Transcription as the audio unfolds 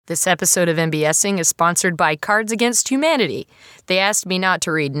This episode of MBSing is sponsored by Cards Against Humanity. They asked me not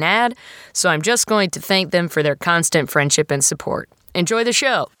to read an ad, so I'm just going to thank them for their constant friendship and support. Enjoy the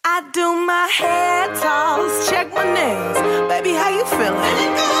show. I do my hair toss, check my nails. Baby, how you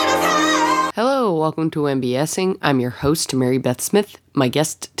feeling? Hello, welcome to MBSing. I'm your host, Mary Beth Smith. My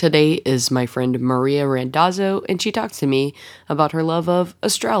guest today is my friend Maria Randazzo, and she talks to me about her love of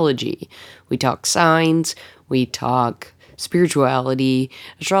astrology. We talk signs, we talk spirituality.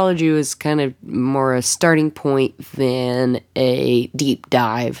 Astrology was kind of more a starting point than a deep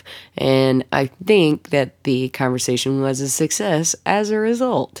dive, and I think that the conversation was a success as a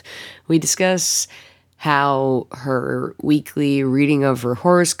result. We discuss how her weekly reading of her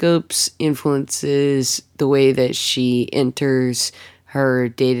horoscopes influences the way that she enters her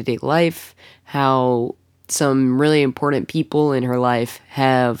day-to-day life, how some really important people in her life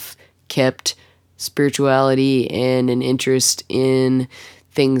have kept spirituality and an interest in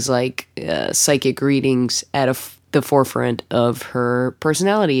things like psychic readings at the forefront of her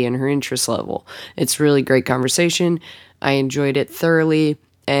personality and her interest level. It's really great conversation. I enjoyed it thoroughly,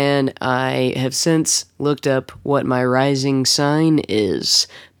 and I have since looked up what my rising sign is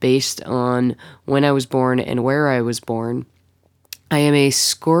based on when I was born and where I was born. I am a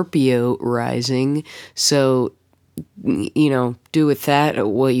Scorpio rising, so do with that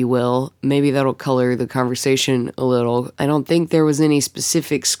what you will. Maybe that'll color the conversation a little. I don't think there was any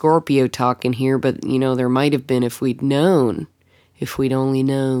specific Scorpio talk in here, but, there might have been if we'd known. If we'd only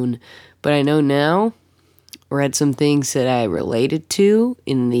known. But I know now, read some things that I related to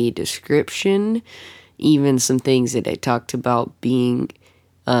in the description, even some things that I talked about being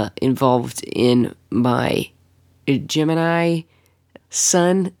involved in my Gemini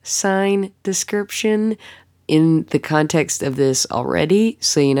sun sign description in the context of this already,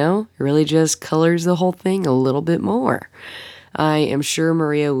 so it really just colors the whole thing a little bit more. I am sure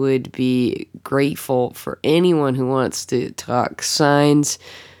Maria would be grateful for anyone who wants to talk signs,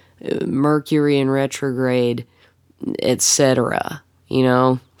 Mercury in retrograde, etc.,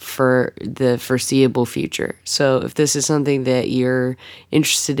 for the foreseeable future. So if this is something that you're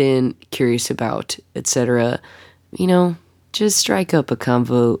interested in, curious about, etc., just strike up a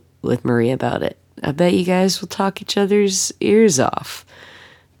convo with Maria about it. I bet you guys will talk each other's ears off.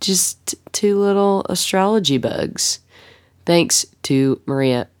 Just two little astrology bugs. Thanks to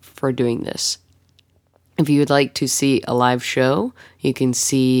Maria for doing this. If you would like to see a live show, you can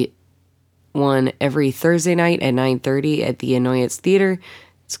see one every Thursday night at 9:30 at the Annoyance Theater.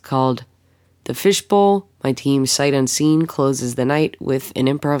 It's called The Fishbowl. My team, Sight Unseen, closes the night with an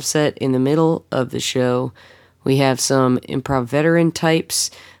improv set in the middle of the show. We have some improv veteran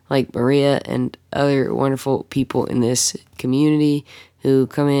types like Maria and other wonderful people in this community who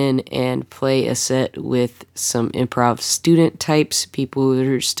come in and play a set with some improv student types, people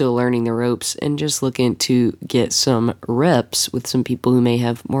who are still learning the ropes and just looking to get some reps with some people who may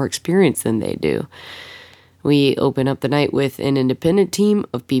have more experience than they do. We open up the night with an independent team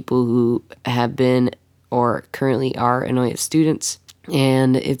of people who have been or currently are Annoyance students,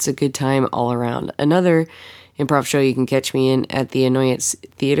 and it's a good time all around. Another improv show you can catch me in at the Annoyance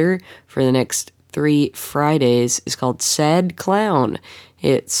Theater for the next 3 Fridays is called Sad Clown.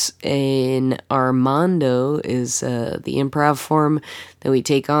 It's an Armando is the improv form that we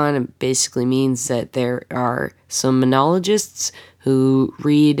take on. It basically means that there are some monologists who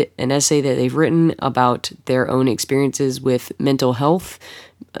read an essay that they've written about their own experiences with mental health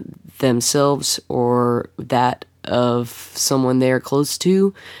themselves or that of someone they're close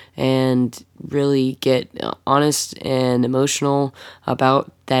to, and really get honest and emotional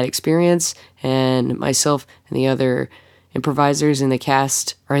about that experience. And myself and the other improvisers in the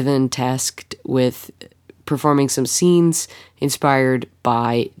cast are then tasked with performing some scenes inspired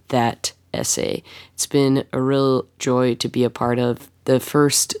by that essay. It's been a real joy to be a part of. The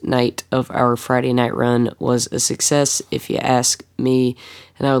first night of our Friday night run was a success, if you ask me,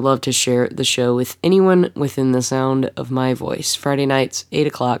 and I would love to share the show with anyone within the sound of my voice. Friday nights, 8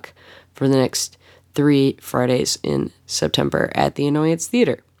 o'clock, for the next 3 Fridays in September at the Annoyance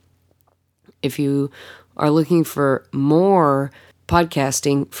Theater. If you are looking for more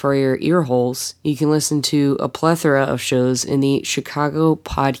podcasting for your ear holes, you can listen to a plethora of shows in the Chicago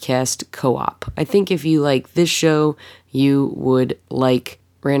Podcast Co-op. I think if you like this show, you would like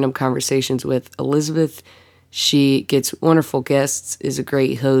Random Conversations with Elizabeth. She gets wonderful guests, is a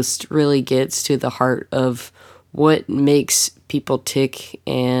great host, really gets to the heart of what makes people tick,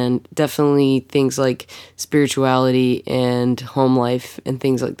 and definitely things like spirituality and home life and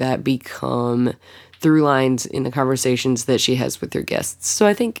things like that become through lines in the conversations that she has with her guests. So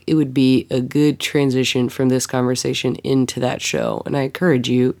I think it would be a good transition from this conversation into that show, and I encourage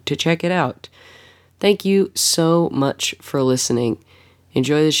you to check it out. Thank you so much for listening.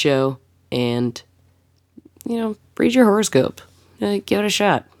 Enjoy the show, and, read your horoscope. Give it a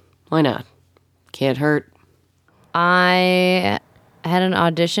shot. Why not? Can't hurt. I had an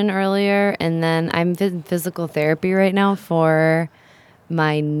audition earlier, and then I'm in physical therapy right now for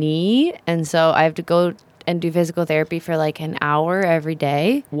my knee, and so I have to go and do physical therapy for like an hour every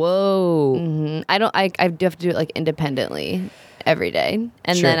day. Whoa. Mm-hmm. I do have to do it like independently every day,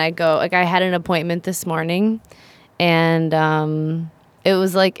 and Sure. then I go, like, I had an appointment this morning, and it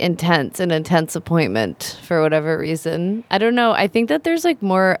was like an intense appointment for whatever reason. I don't know. I think that there's like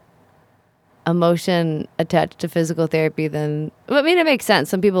more emotion attached to physical therapy than, I mean, it makes sense.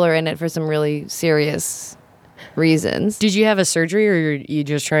 Some people are in it for some really serious reasons. Did you have a surgery, or are you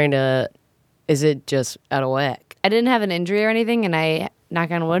just trying to, is it just out of whack? I didn't have an injury or anything, and I, knock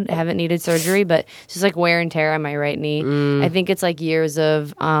on wood, haven't needed surgery, but it's just like wear and tear on my right knee. I think it's like years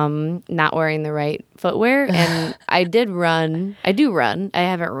of not wearing the right footwear. And I do run. I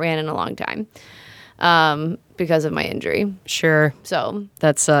haven't ran in a long time because of my injury. Sure. So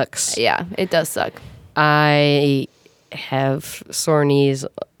That sucks. yeah, it does suck. I have sore knees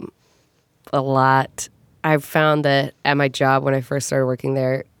a lot. I've found that at my job, when I first started working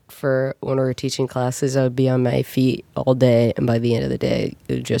there, for when we were teaching classes, I would be on my feet all day, and by the end of the day,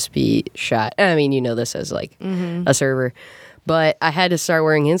 it would just be shot. I mean, you know this as like a server, but I had to start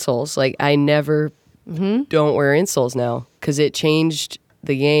wearing insoles. Like, I never don't wear insoles now because it changed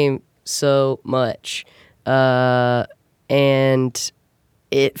the game so much, and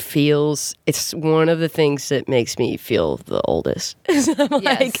it's one of the things that makes me feel the oldest. Like,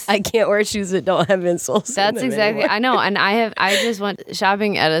 Yes. I can't wear shoes that don't have insoles. in That's them exactly. anymore. I know, and I just went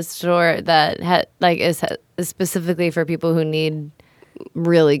shopping at a store that is specifically for people who need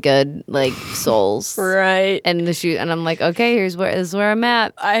really good like soles, Right. and the shoe. And I'm like, okay, this is where I'm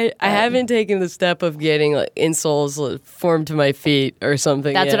at. I haven't taken the step of getting like insoles formed to my feet or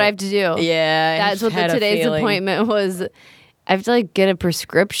something. That's yet. what I have to do. Yeah, That's what today's appointment was. I have to like get a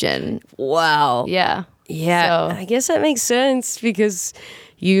prescription. Wow. Yeah. Yeah. So- I guess that makes sense because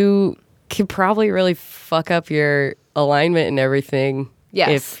you could probably really fuck up your alignment and everything. Yes.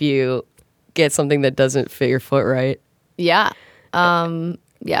 If you get something that doesn't fit your foot right. Yeah.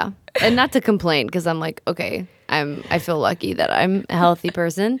 Yeah. And not to complain, because I'm like, okay, I feel lucky that I'm a healthy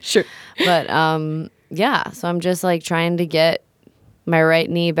person. Sure. But yeah, so I'm just like trying to get my right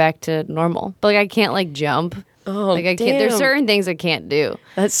knee back to normal. But like I can't like jump. Oh, Like I can't. There's damn. certain things I can't do.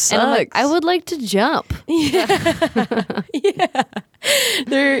 That sucks. And I'm like, I would like to jump.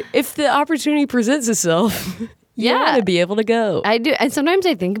 If the opportunity presents itself, you Yeah. want to be able to go. I do. And sometimes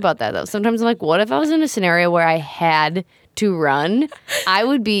I think about that though. Sometimes I'm like, what if I was in a scenario where I had to run? I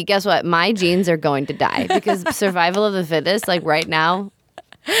would be, guess what? My genes are going to die because survival of the fittest, like right now,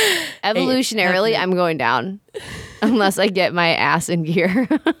 evolutionarily, I'm going down unless I get my ass in gear.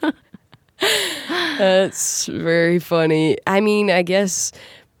 That's very funny. I mean, I guess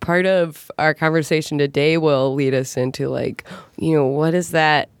part of our conversation today will lead us into like, what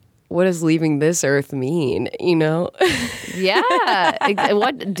does leaving this earth mean? Yeah.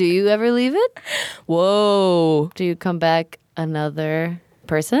 What, do you ever leave it? Whoa. Do you come back another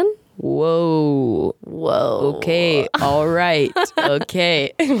person? Whoa. Whoa. Okay. All right.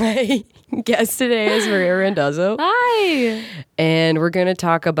 Okay. My guest today is Maria Randazzo, Hi. and we're going to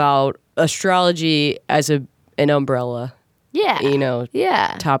talk about astrology as an umbrella, Yeah.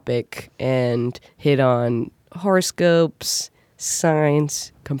 Yeah. topic, and hit on horoscopes,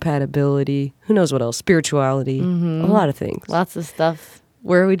 signs, compatibility, who knows what else, spirituality, a lot of things. Lots of stuff.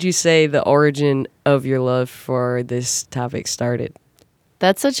 Where would you say the origin of your love for this topic started?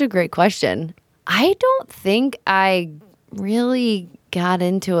 That's such a great question. I don't think I really got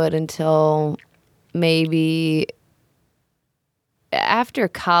into it until maybe after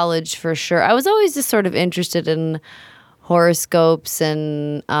college, for sure. I was always just sort of interested in horoscopes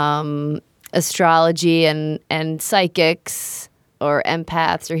and astrology and psychics or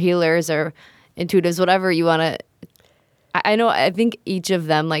empaths or healers or intuitives, whatever you want to. I think each of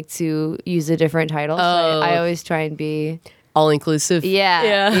them like to use a different title. So I always try and be All inclusive.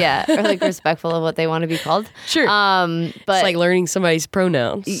 yeah, or like respectful of what they want to be called. Sure. But It's like learning somebody's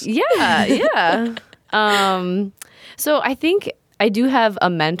pronouns. yeah. So I think I do have a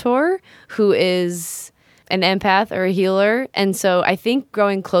mentor who is an empath or a healer. And so I think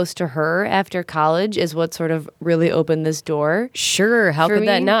growing close to her after college is what sort of really opened this door. Sure. How For could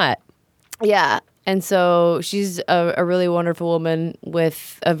that me? not? Yeah. And so she's a really wonderful woman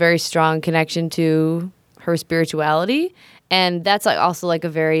with a very strong connection to her spirituality. And that's like also like a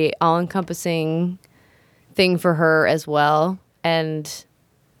very all-encompassing thing for her as well. And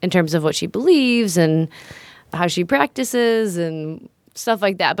in terms of what she believes and how she practices and stuff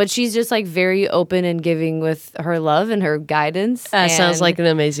like that. But she's just like very open and giving with her love and her guidance. That sounds like an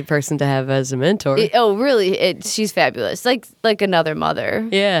amazing person to have as a mentor. Really? She's fabulous. Like another mother.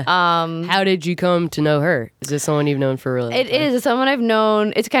 Yeah. How did you come to know her? Is this someone you've known for a really long time? It is. It's someone I've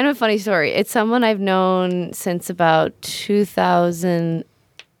known. It's kind of a funny story. It's someone I've known since about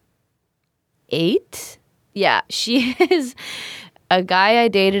 2008. Yeah. She is a guy I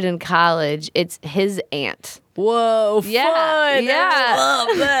dated in college. It's his aunt. Whoa, Yeah, fun. yeah. I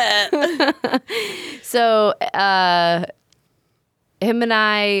love that. So him and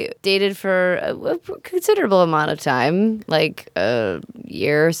I dated for a considerable amount of time, like a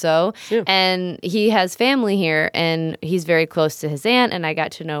year or so. Yeah. And he has family here, and he's very close to his aunt, and I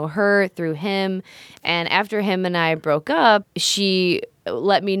got to know her through him. And after him and I broke up, she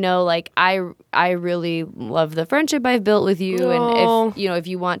let me know, like, I really love the friendship I've built with you, and if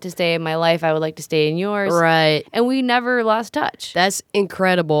you want to stay in my life, I would like to stay in yours. Right. And we never lost touch. That's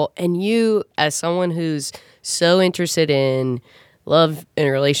incredible. And you, as someone who's so interested in love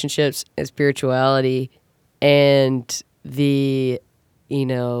and relationships and spirituality and the,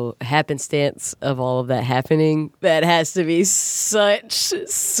 happenstance of all of that happening, that has to be such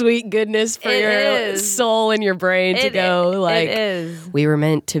sweet goodness for your soul and your brain to go, like, it is. We were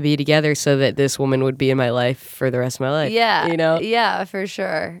meant to be together so that this woman would be in my life for the rest of my life. Yeah. Yeah, for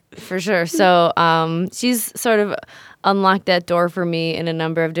sure. For sure. So she's sort of unlocked that door for me in a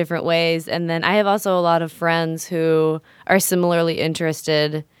number of different ways. And then I have also a lot of friends who are similarly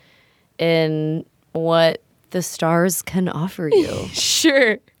interested in what the stars can offer you.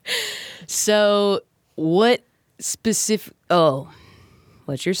 Sure. So what specific... Oh,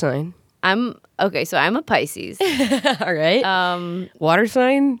 what's your sign? So I'm a Pisces. All right. Water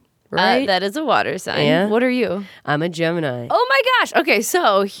sign, right? That is a water sign. Yeah. What are you? I'm a Gemini. Oh my gosh. Okay,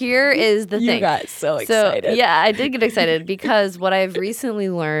 so here is the thing. You got so excited. Yeah, I did get excited because what I've recently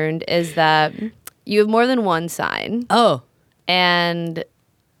learned is that you have more than one sign. Oh. And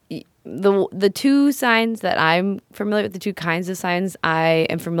the two signs that I'm familiar with, the two kinds of signs I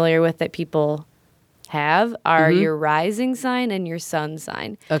am familiar with that people have are your rising sign and your sun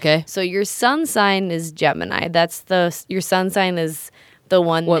sign. Okay. So your sun sign is Gemini. Your sun sign is the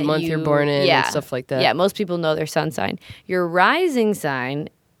one what month you're born in and stuff like that. Yeah, most people know their sun sign. Your rising sign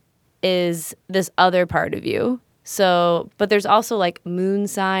is this other part of you. So, but there's also like moon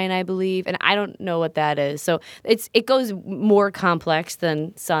sign, I believe, and I don't know what that is. So it goes more complex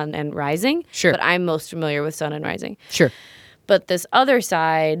than sun and rising. Sure. But I'm most familiar with sun and rising. Sure. But this other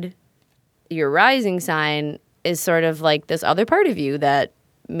side, your rising sign, is sort of like this other part of you that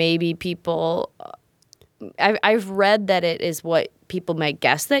maybe people... I've read that it is what people might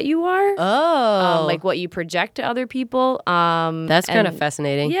guess that you are. Oh. Like what you project to other people. That's kind of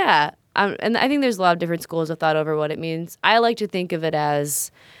fascinating. Yeah. And I think there's a lot of different schools of thought over what it means. I like to think of it as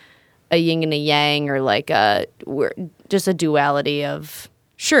a yin and a yang, or like just a duality of...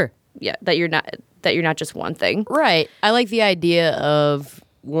 Sure. Yeah, that you're not just one thing. Right. I like the idea of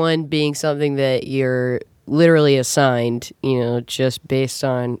one being something that you're literally assigned, just based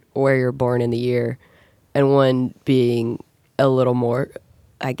on where you're born in the year, and one being a little more,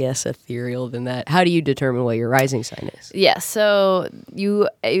 I guess, ethereal than that. How do you determine what your rising sign is? Yeah, so you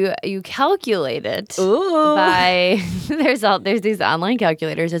calculate it Ooh. by there's these online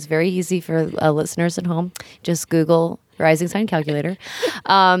calculators. It's very easy for listeners at home. Just Google rising sign calculator,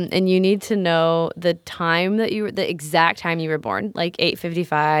 and you need to know the exact time you were born, like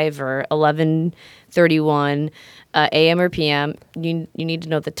 8:55 or 11:31 a.m. or p.m. You need to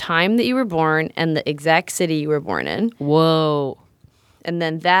know the time that you were born and the exact city you were born in. Whoa. And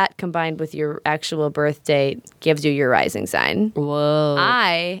then that combined with your actual birth date gives you your rising sign. Whoa.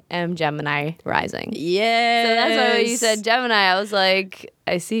 I am Gemini rising. Yes. So that's why when you said Gemini, I was like,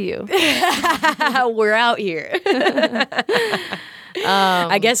 I see you. We're out here.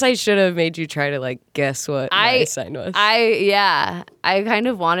 I guess I should have made you try to guess what my sign was. I kind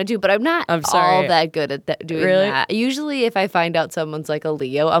of wanted to, but I'm not all that good at doing that. Usually if I find out someone's like a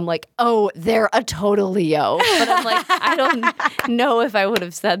Leo, I'm like, oh, they're a total Leo. But I'm like, I don't know if I would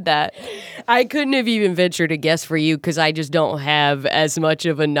have said that. I couldn't have even ventured to guess for you because I just don't have as much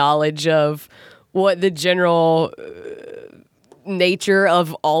of a knowledge of what the general nature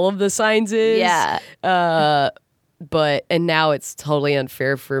of all of the signs is. Yeah. And now it's totally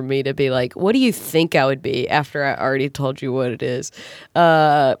unfair for me to be like, what do you think I would be after I already told you what it is?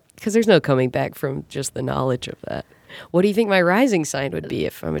 Because there's no coming back from just the knowledge of that. What do you think my rising sign would be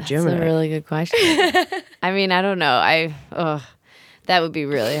if I'm a Gemini? That's a really good question. I mean, I don't know. That would be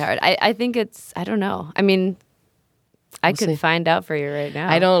really hard. I think I don't know. I mean, I could find out for you right now.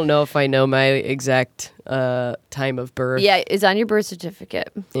 I don't know if I know my exact time of birth. Yeah, it's on your birth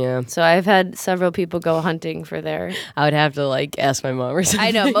certificate. Yeah. So I've had several people go hunting for their... I would have to like ask my mom or something.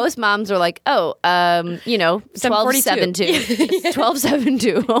 I know. Most moms are like, 1272.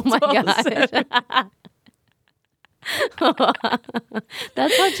 1272. Oh my God.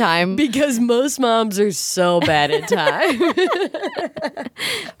 That's our time. Because most moms are so bad at time.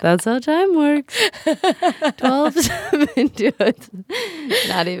 That's how time works. 1272.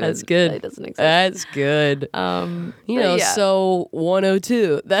 Not even. That's good. It doesn't exist. That's good. So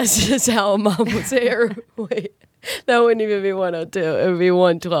 102. That's just how a mom would say her. Wait. That wouldn't even be 102. It would be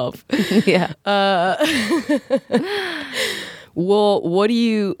 112. Yeah. Well, what do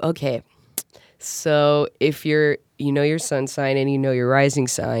you... Okay. So if you know your sun sign and you know your rising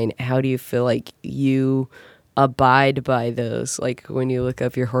sign, how do you feel like you abide by those? Like when you look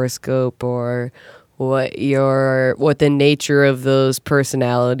up your horoscope or what the nature of those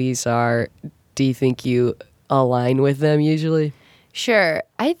personalities are, do you think you align with them usually? Sure.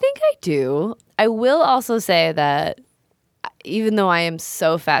 I think I do. I will also say that even though I am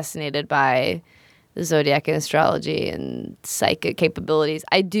so fascinated by the zodiac and astrology and psychic capabilities,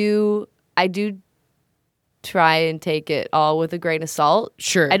 I do try and take it all with a grain of salt.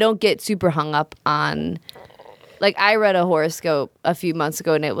 Sure. I don't get super hung up on... Like, I read a horoscope a few months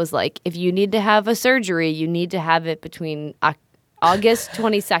ago, and it was like, if you need to have a surgery, you need to have it between August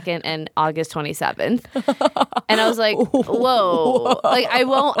 22nd and August 27th. And I was like, whoa. Like,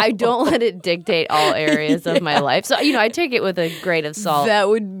 I don't let it dictate all areas of my life. So, I take it with a grain of salt. That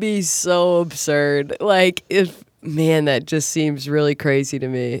would be so absurd. Like, man, that just seems really crazy to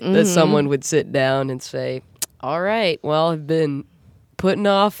me that someone would sit down and say, all right, well, I've been putting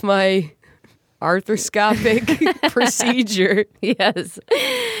off my arthroscopic procedure. Yes,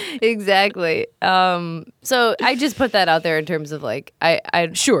 exactly. So I just put that out there in terms of like,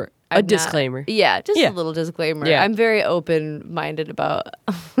 Sure. A disclaimer. A little disclaimer. Yeah. I'm very open-minded about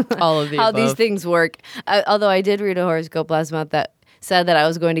all of the how above. these things work. Although I did read a horoscope last month that said that I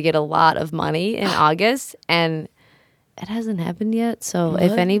was going to get a lot of money in August, and it hasn't happened yet. So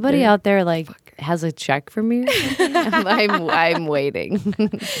if anybody out there like has a check for me, I'm waiting.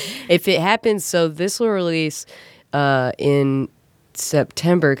 If it happens, so this will release in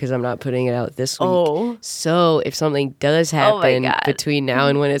September because I'm not putting it out this week. Oh. So if something does happen God. between now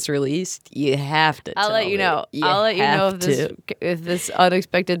and when it's released, you have to I'll tell let you me. know. I'll let you know if this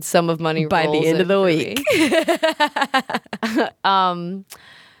unexpected sum of money by rolls the end of the week.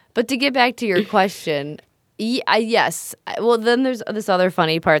 But to get back to your question, yes. Well, then there's this other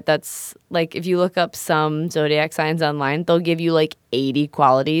funny part that's like if you look up some zodiac signs online, they'll give you like 80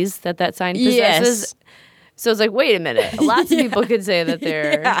 qualities that sign possesses. Yes. So it's like, wait a minute. Lots of people could say that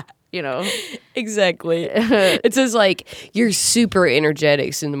they're, Exactly. It says like you're super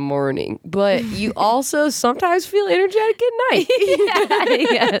energetic in the morning, but you also sometimes feel energetic at night.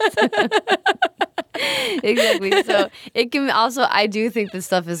 Yes. Exactly. So it can also, I do think this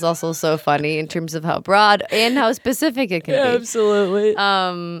stuff is also so funny in terms of how broad and how specific it can be. Absolutely.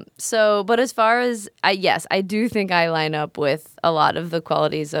 But as far as, I do think I line up with a lot of the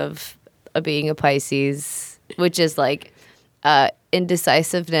qualities of being a Pisces, which is like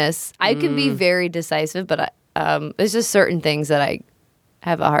indecisiveness. I can be very decisive, but there's just certain things that I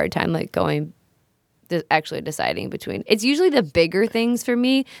have a hard time like actually deciding between. It's usually the bigger things for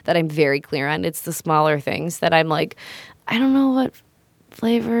me that I'm very clear on. It's the smaller things that I'm like, I don't know what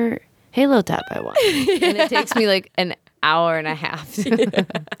flavor Halo Top I want. And it takes me like an hour and a half.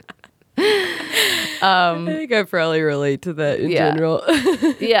 I think I probably relate to that in general.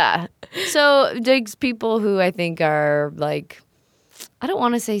 Yeah. So there's people who I think are like, I don't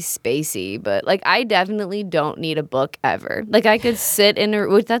want to say spacey, but like I definitely don't need a book ever. Like I could sit in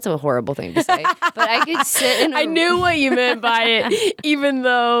which that's a horrible thing to say, but I could sit in I knew what you meant by it, even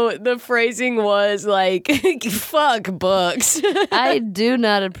though the phrasing was like, fuck books. I do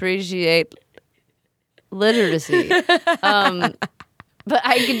not appreciate literacy. But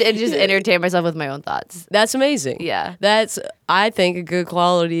I can just entertain myself with my own thoughts. That's amazing. Yeah. That's, I think, a good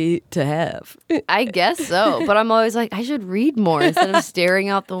quality to have. I guess so. But I'm always like, I should read more instead of staring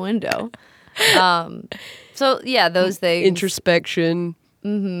out the window. So, yeah, those things. Introspection.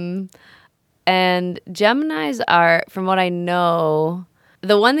 Mm-hmm. And Geminis are, from what I know,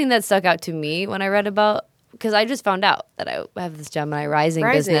 the one thing that stuck out to me when I read about, because I just found out that I have this Gemini rising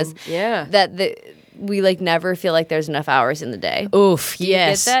business. Yeah. That we like never feel like there's enough hours in the day. Oof, Do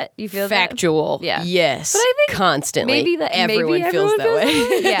yes. you get that? You feel Factual. that? Yeah. Yes. But I think constantly. maybe everyone feels that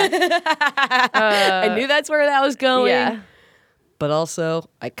way. Yeah. I knew that's where that was going. Yeah. But also,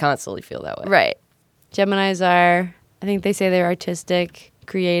 I constantly feel that way. Right. Geminis are, I think they say they're artistic,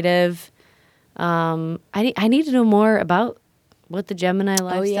 creative. I need to know more about what the Gemini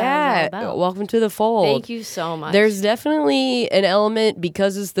lifestyle is all about. Welcome to the fold. Thank you so much. There's definitely an element,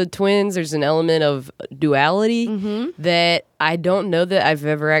 because it's the twins, there's an element of duality that I don't know that I've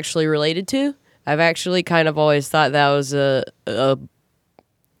ever actually related to. I've actually kind of always thought that was a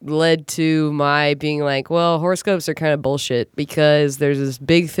led to my being like, well, horoscopes are kind of bullshit, because there's this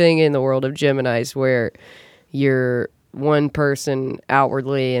big thing in the world of Geminis where you're one person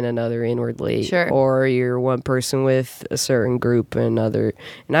outwardly and another inwardly. Sure. Or you're one person with a certain group and another.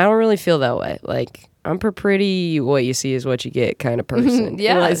 And I don't really feel that way. Like, I'm a pretty what you see is what you get kind of person.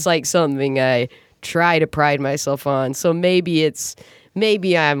 Yeah. It's like something I try to pride myself on. So maybe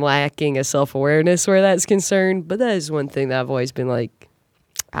I'm lacking a self-awareness where that's concerned. But that is one thing that I've always been like,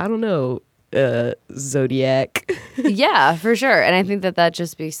 I don't know, Zodiac. Yeah, for sure. And I think that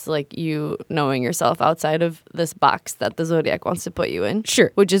just speaks to like you knowing yourself outside of this box that the Zodiac wants to put you in.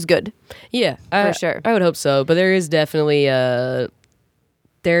 Sure. Which is good. Yeah, For sure. I would hope so. But there is definitely there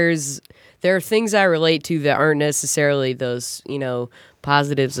are things I relate to that aren't necessarily those,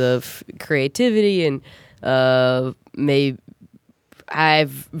 positives of creativity, and I have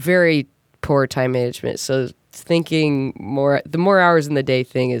very poor time management. So thinking the more hours in the day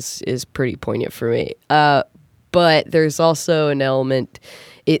thing is pretty poignant for me. But there's also an element,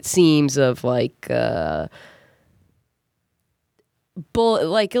 it seems, of like a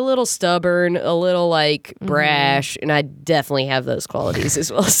little stubborn, a little like brash, and I definitely have those qualities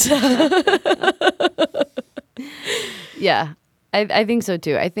as well. So. Yeah. I think so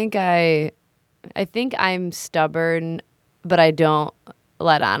too. I think I'm stubborn, but I don't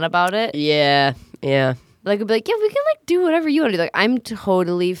let on about it. Yeah. Like, I'd be like, yeah, we can like do whatever you want to do. Like, I'm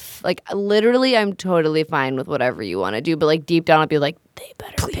totally, literally, I'm totally fine with whatever you want to do. But like deep down, I'd be like, they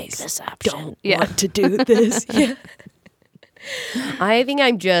better pick this option. Don't want to do this. Yeah. I think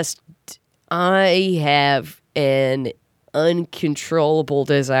I have an uncontrollable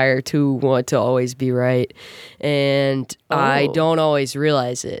desire to want to always be right, and I don't always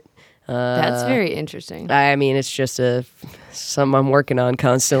realize it. That's very interesting. I mean, it's just something I'm working on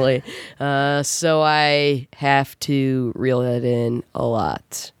constantly. So I have to reel that in a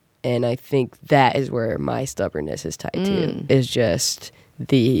lot. And I think that is where my stubbornness is tied to, is just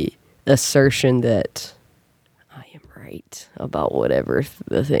the assertion that I am right about whatever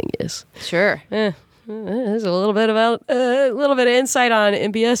the thing is. Sure. There's a little bit of insight on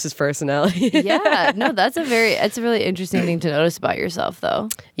MBS's personality. Yeah, no, it's a really interesting thing to notice about yourself, though.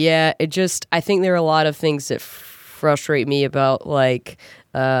 Yeah, I think there are a lot of things that frustrate me about, like,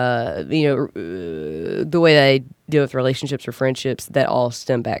 the way that I deal with relationships or friendships that all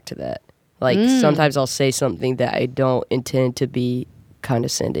stem back to that. Like, sometimes I'll say something that I don't intend to be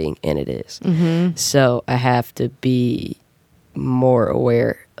condescending, and it is. Mm-hmm. So I have to be more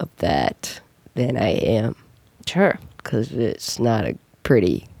aware of that than I am. Sure. Because it's not a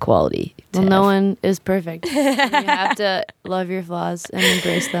pretty quality to Well, no have. one is perfect. You have to love your flaws and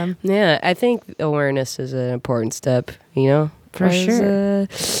embrace them. Yeah, I think awareness is an important step, For sure.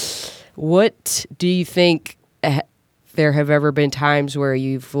 What do you think there have ever been times where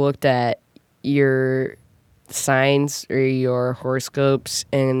you've looked at your signs or your horoscopes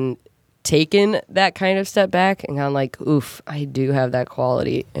and taken that kind of step back and gone like, oof, I do have that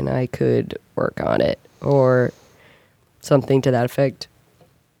quality and I could work on it, or something to that effect?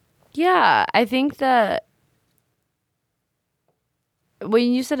 Yeah, I think that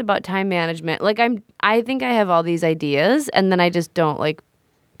when you said about time management, like I think I have all these ideas and then I just don't like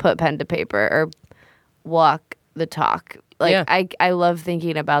put pen to paper or walk the talk. Like Yeah. I love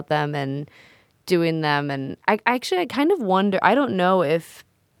thinking about them and doing them, and I kind of wonder, I don't know if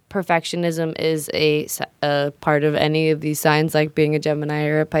perfectionism is a part of any of these signs, like being a Gemini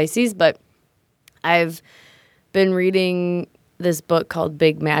or a Pisces, but I've been reading this book called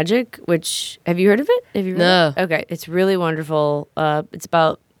Big Magic, which, have you heard of it? Have you read No. it? Okay, it's really wonderful. It's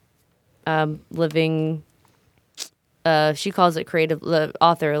about living. She calls it creative.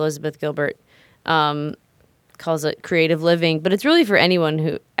 Author Elizabeth Gilbert calls it creative living, but it's really for anyone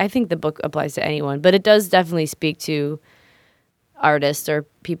who. I think the book applies to anyone, but it does definitely speak to artists or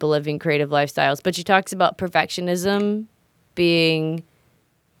people living creative lifestyles. But she talks about perfectionism being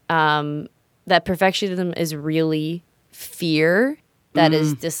that perfectionism is really fear that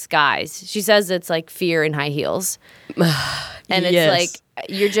is disguised. She says it's like fear in high heels. And it's Yes. like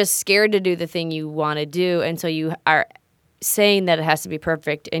you're just scared to do the thing you want to do, and so you are saying that it has to be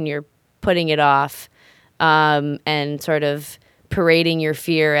perfect, and you're putting it off, and sort of parading your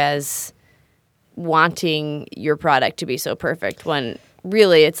fear as wanting your product to be so perfect when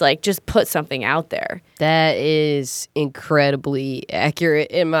really it's like just put something out there. That is incredibly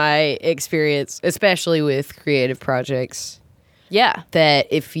accurate in my experience, especially with creative projects. Yeah. That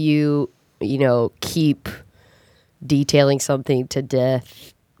if you keep detailing something to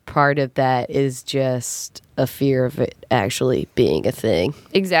death, part of that is just a fear of it actually being a thing.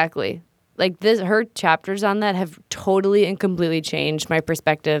 Exactly. Like her chapters on that have totally and completely changed my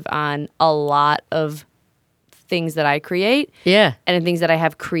perspective on a lot of things that I create. Yeah. And things that I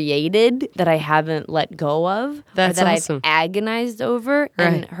have created that I haven't let go of. That's or that awesome. I've agonized over. Right.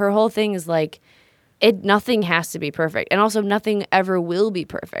 And her whole thing is like, nothing has to be perfect. And also nothing ever will be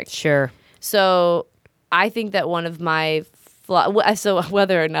perfect. Sure. So I think that one of my so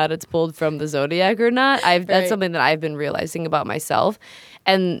whether or not it's pulled from the Zodiac or not, that's something that I've been realizing about myself.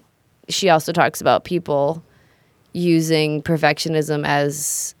 And she also talks about people using perfectionism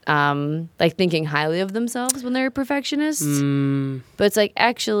as like thinking highly of themselves when they're a perfectionist. But it's like,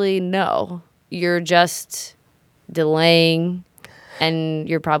 actually, no. You're just delaying and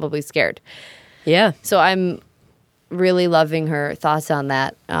you're probably scared. Yeah. So I'm really loving her thoughts on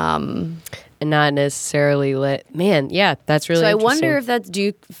that. And not necessarily that's really So I interesting. wonder if do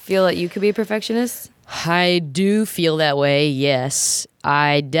you feel that you could be a perfectionist? I do feel that way, yes.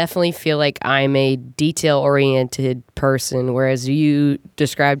 I definitely feel like I'm a detail-oriented person, whereas you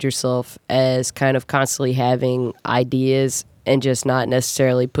described yourself as kind of constantly having ideas and just not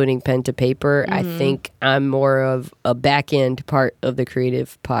necessarily putting pen to paper. I think I'm more of a back-end part of the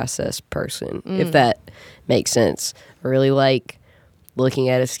creative process person, if that makes sense. I really like looking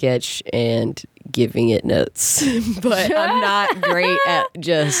at a sketch and giving it notes, but I'm not great at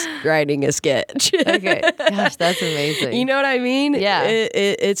just writing a sketch. Okay. Gosh, that's amazing. You know what I mean? Yeah.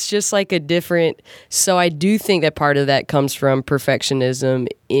 It's just like a different... So I do think that part of that comes from perfectionism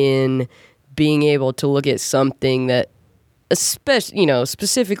in being able to look at something that,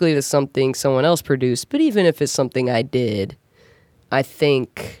 specifically to something someone else produced, but even if it's something I did, I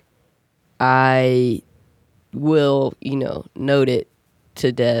think I will, note it to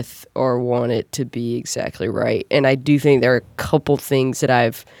death or want it to be exactly right. And I do think there are a couple things that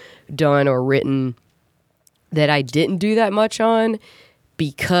I've done or written that I didn't do that much on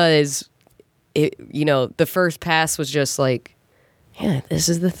because the first pass was just like, yeah, this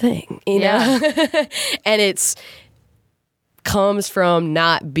is the thing, know? And it's comes from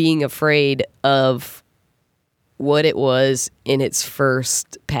not being afraid of what it was in its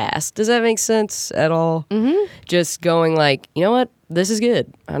first pass. Does that make sense at all? Mm-hmm. Just going like, you know what? This is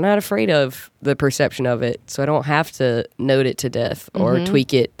good. I'm not afraid of the perception of it, so I don't have to note it to death or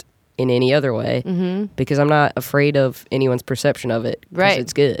tweak it in any other way because I'm not afraid of anyone's perception of it because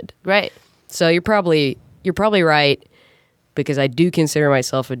it's good. Right. So you're probably right because I do consider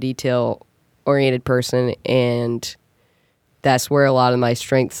myself a detail-oriented person, and that's where a lot of my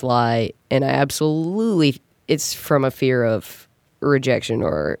strengths lie. And I absolutely, it's from a fear of rejection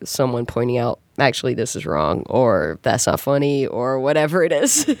or someone pointing out, actually, this is wrong, or that's not funny, or whatever it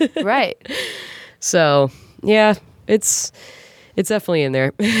is. Right. So, yeah, it's definitely in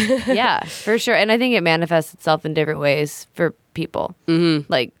there. Yeah, for sure. And I think it manifests itself in different ways for people.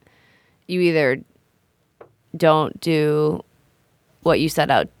 Mm-hmm. Like, you either don't do what you set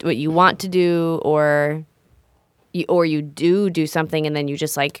out, what you want to do, or you do something and then you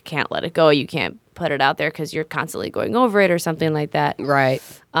just like can't let it go. You can't put it out there because you're constantly going over it or something like that. Right.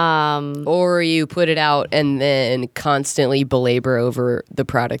 Or you put it out and then constantly belabor over the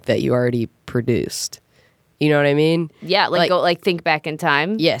product that you already produced. You know what I mean? Yeah, go think back in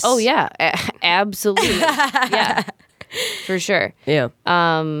time. Yes. Oh yeah, absolutely. Yeah, for sure. Yeah.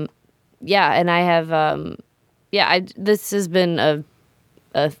 Yeah, and I have this has been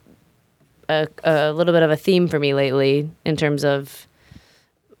a little bit of a theme for me lately in terms of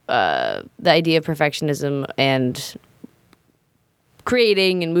the idea of perfectionism and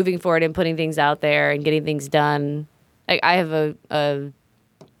creating and moving forward and putting things out there and getting things done. I have a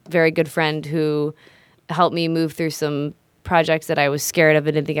very good friend who helped me move through some projects that I was scared of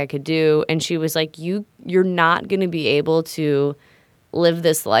and didn't think I could do. And she was like, you're not going to be able to live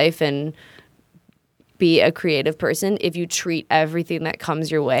this life and be a creative person if you treat everything that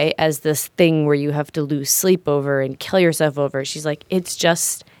comes your way as this thing where you have to lose sleep over and kill yourself over. She's like,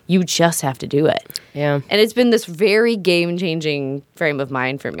 you just have to do it. Yeah. And it's been this very game-changing frame of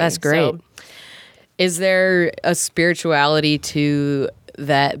mind for me. That's great. So Is there a spirituality to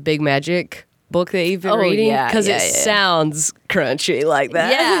that Big Magic book that you've been reading? Yeah, because yeah, it sounds crunchy like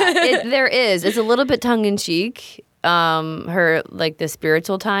that. Yeah, there is. It's a little bit tongue in cheek. Her like the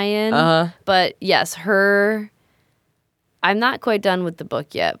spiritual tie-in. But yes, her. I'm not quite done with the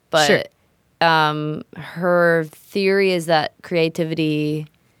book yet, but Sure. Her theory is that creativity.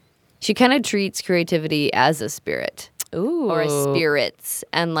 She kind of treats creativity as a spirit. Ooh. Or spirits,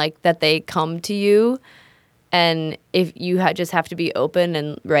 and like that they come to you, and if you just have to be open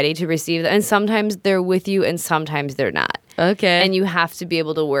and ready to receive them, and sometimes they're with you and sometimes they're not. Okay. And you have to be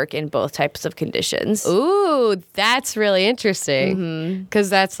able to work in both types of conditions. Ooh, that's really interesting. Because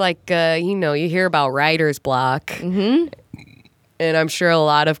that's like, you hear about writer's block. Mm-hmm. And I'm sure a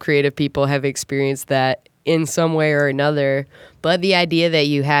lot of creative people have experienced that in some way or another. But the idea that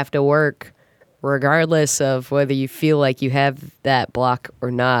you have to work regardless of whether you feel like you have that block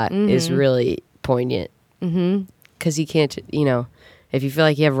or not is really poignant. Because you can't, if you feel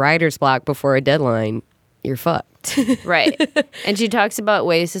like you have writer's block before a deadline, you're fucked. Right. And she talks about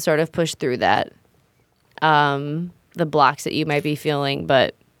ways to sort of push through that, the blocks that you might be feeling.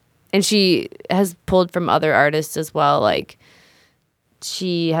 And she has pulled from other artists as well. Like,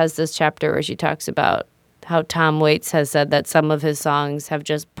 she has this chapter where she talks about how Tom Waits has said that some of his songs have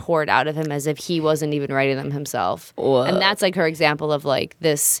just poured out of him as if he wasn't even writing them himself. Whoa. And that's like her example of like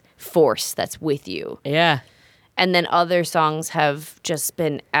this force that's with you. Yeah. And then other songs have just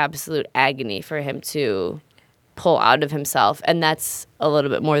been absolute agony for him to pull out of himself. And that's a little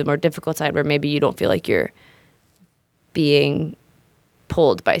bit the more difficult side where maybe you don't feel like you're being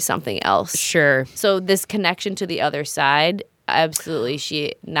pulled by something else. Sure. So this connection to the other side, absolutely,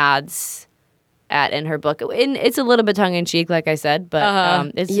 she nods at in her book. And it's a little bit tongue-in-cheek, like I said,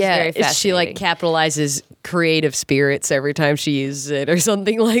 but it's just very fascinating. She like capitalizes creative spirits every time she uses it or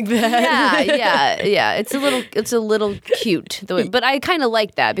something like that. Yeah. It's a little cute. But I kind of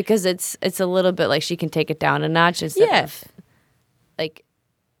like that because it's a little bit like she can take it down a notch instead of like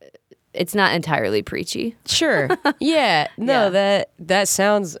it's not entirely preachy. Sure. Yeah. No, that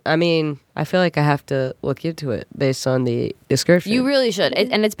sounds, I feel like I have to look into it based on the description. You really should.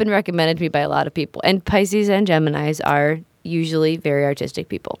 And it's been recommended to me by a lot of people. And Pisces and Geminis are usually very artistic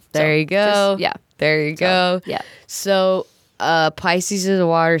people. There you go. There you go. Yeah. So, Pisces is a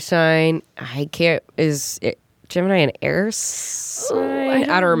water sign. Is Gemini an air sign?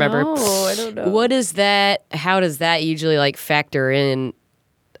 I don't remember. I don't know. What is that? How does that usually like factor in?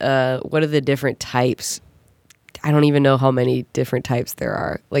 What are the different types? I don't even know how many different types there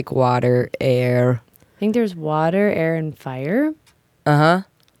are. Like water, air. I think there's water, air, and fire. Uh-huh.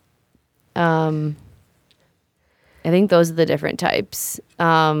 I think those are the different types.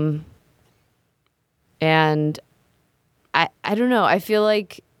 And I don't know. I feel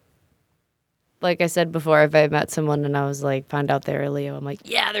like I said before, if I met someone and I was like, found out they're a Leo, I'm like,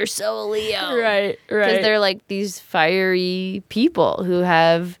 yeah, they're so a Leo. Right. Because they're like these fiery people who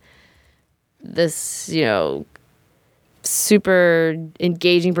have this, super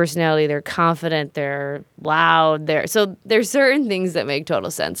engaging personality. They're confident. They're loud. So there's certain things that make total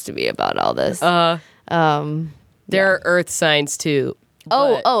sense to me about all this. There are earth signs too.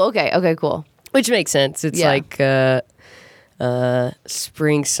 Okay. Okay, cool. Which makes sense. It's like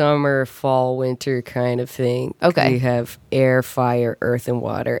spring, summer, fall, winter kind of thing. Okay. You have air, fire, earth, and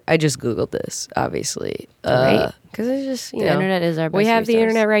water. I just Googled this, obviously. Right. Because it's just, The internet is our best we have the resource.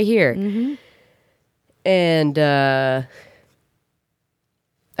 internet right here. Mm-hmm. And I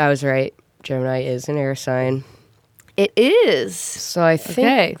was right. Gemini is an air sign. It is. So I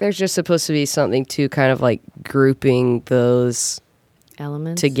think there's just supposed to be something to kind of like grouping those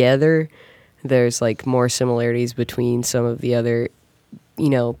Elements. together. There's like more similarities between some of the other,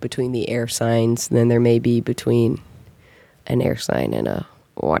 between the air signs than there may be between an air sign and a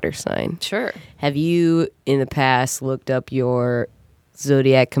water sign. Sure. Have you in the past looked up your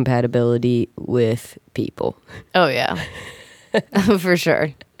zodiac compatibility with people? Oh, yeah. For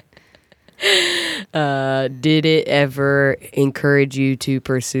sure. Did it ever encourage you to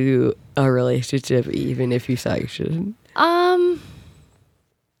pursue a relationship even if you thought you shouldn't?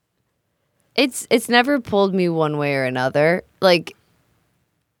 It's never pulled me one way or another. Like,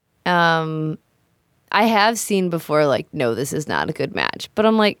 I have seen before, like, no, this is not a good match. But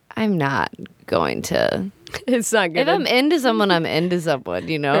I'm like, I'm not going to. It's not good. If I'm into someone, I'm into someone,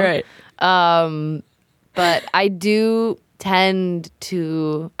 Right. But I do tend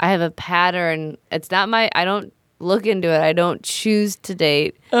to. I have a pattern. It's not I don't look into it. I don't choose to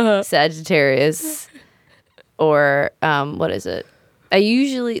date Sagittarius or what is it? I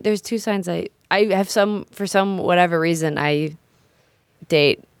usually there's two signs I have for some whatever reason I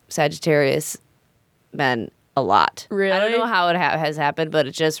date Sagittarius men a lot. Really? I don't know how it has happened, but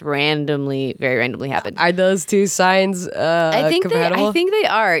it just very randomly happened. Are those two signs compatible? I think they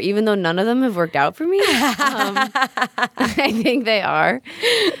are, even though none of them have worked out for me. I think they are.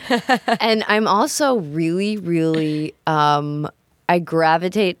 And I'm also really, really, I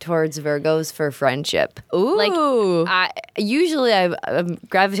gravitate towards Virgos for friendship. Ooh. Like, I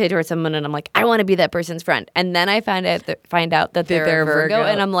gravitate towards someone and I'm like, I want to be that person's friend. And then I find out that they're a Virgo,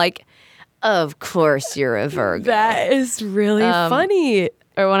 and I'm like, of course you're a Virgo. That is really funny.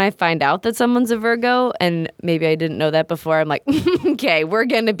 Or when I find out that someone's a Virgo, and maybe I didn't know that before, I'm like, okay, we're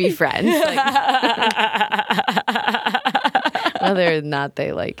going to be friends. Like, whether or not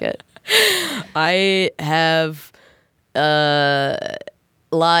they like it. I have a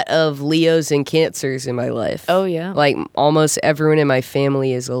lot of Leos and Cancers in my life. Oh, yeah. Like almost everyone in my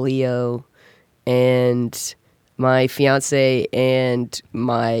family is a Leo, and my fiance and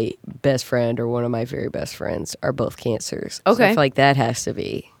my best friend, or one of my very best friends, are both Cancers. So Okay. I feel like that has to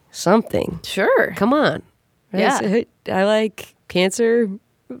be something. Sure. Come on. Yeah. I like Cancer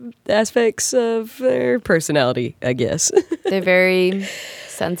aspects of their personality, I guess. They're very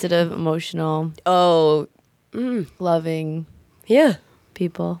sensitive, emotional, Oh, loving yeah.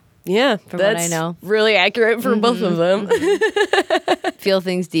 people. Yeah. From what I That's know. really accurate for both of them. Feel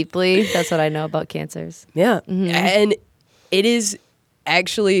things deeply. That's what I know about Cancers. Yeah. And it is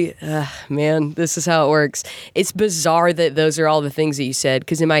actually, man, this is how it works. It's bizarre that those are all the things that you said,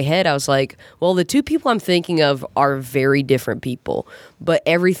 because in my head I was like, well, the two people I'm thinking of are very different people, but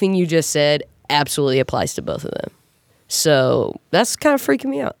everything you just said absolutely applies to both of them. So that's kind of freaking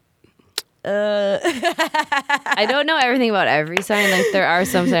me out. I don't know everything about every sign. Like, there are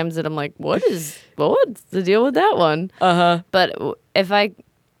some times that I'm like, what's the deal with that one? But if I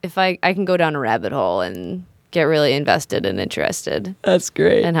can go down a rabbit hole and get really invested and interested That's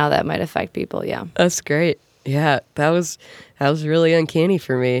great. in how that might affect people. Yeah. That's great. Yeah, that was really uncanny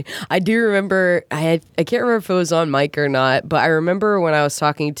for me. I do remember, I can't remember if it was on mic or not, but I remember when I was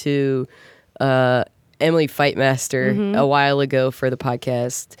talking to Emily Fightmaster a while ago for the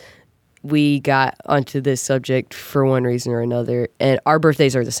podcast, we got onto this subject for one reason or another, and our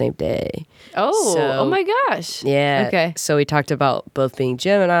birthdays are the same day. Oh my gosh. Yeah. Okay. So we talked about both being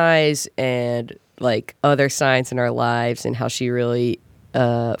Geminis and like other signs in our lives, and how she really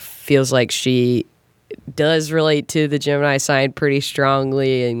feels like she does relate to the Gemini sign pretty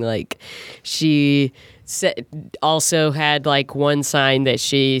strongly, and like she also had like one sign that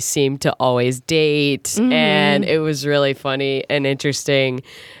she seemed to always date, and it was really funny and interesting,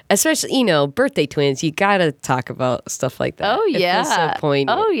 especially, birthday twins. You gotta talk about stuff like that. Oh, yeah. It feels so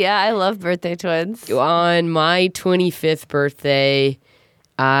poignant. Oh, yeah. I love birthday twins. On my 25th birthday,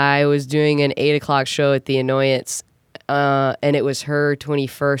 I was doing an 8 o'clock show at the Annoyance, and it was her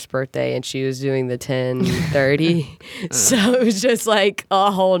 21st birthday, and she was doing the 10:30. So it was just like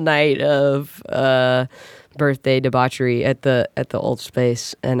a whole night of birthday debauchery at the old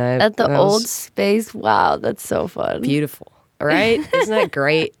space. And At the old space? Wow, that's so fun. beautiful, right? Isn't that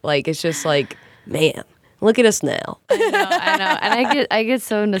great? Like, it's just like, man, look at us now. I know. And I get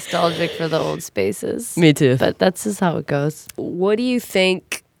so nostalgic for the old spaces. Me too. But that's just how it goes. What do you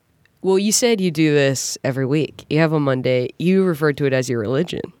think? Well, you said you do this every week. You have a Monday. You refer to it as your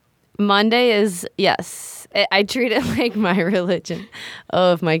religion. Monday is, yes. I treat it like my religion.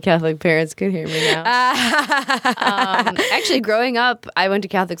 Oh, if my Catholic parents could hear me now. Actually, growing up, I went to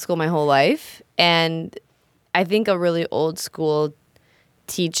Catholic school my whole life. And I think a really old school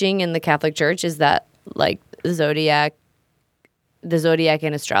teaching in the Catholic Church is that, like, the zodiac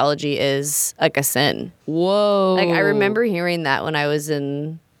and astrology is like a sin. Whoa. Like, I remember hearing that when I was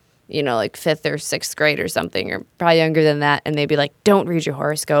in, like 5th or 6th grade or something, or probably younger than that. And they'd be like, don't read your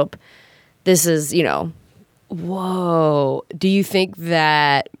horoscope. This is, Whoa. Do you think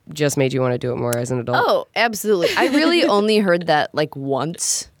that just made you want to do it more as an adult? Oh, absolutely. I really only heard that like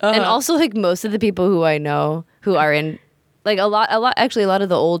once. And also, like, most of the people who I know who are in, like, a lot of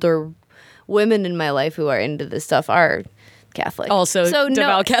the older women in my life who are into this stuff are Catholic. Also, so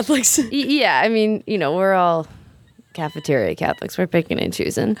devout Catholics. Yeah, I mean, we're all cafeteria Catholics. We're picking and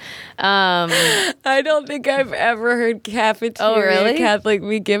choosing. I don't think I've ever heard cafeteria Catholic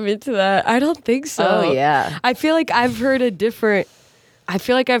be given to that. I don't think so. Oh, yeah. I feel like I've heard a different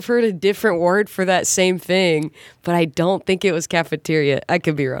word for that same thing, but I don't think it was cafeteria. I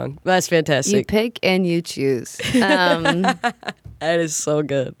could be wrong. That's fantastic. You pick and you choose. That is so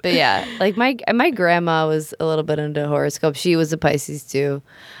good. But yeah, like my grandma was a little bit into horoscopes. She was a Pisces too.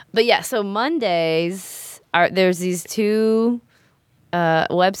 But yeah, so Mondays there's these two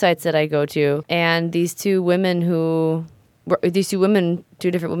websites that I go to, and these two women who these two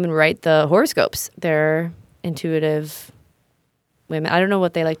different women write the horoscopes. They're intuitive women. I don't know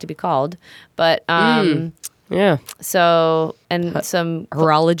what they like to be called, but Yeah. so and some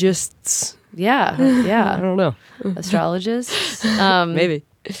Horologists. yeah I don't know. astrologists Maybe.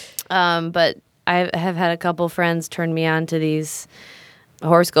 but I have had a couple friends turn me on to these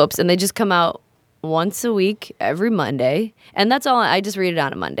horoscopes, and they just come out once a week every Monday, and that's all. I just read it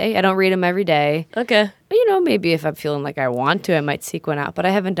on a Monday. I don't read them every day. Okay. But, you know, maybe if I'm feeling like I want to, I might seek one out, but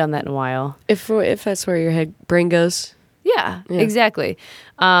I haven't done that in a while. If that's where your brain goes. Yeah, exactly.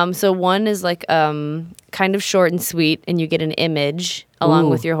 So one is like kind of short and sweet, and you get an image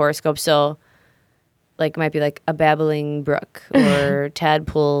along with your horoscope. So like it might be like a babbling brook or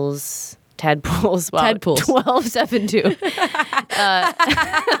tadpoles. Wow. Tadpoles. 1272.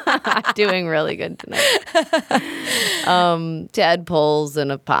 I'm doing really good tonight. Tadpoles in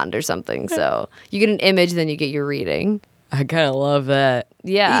a pond or something. So you get an image, then you get your reading. I kind of love that.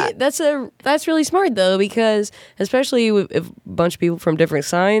 Yeah. That's really smart though, because especially with a bunch of people from different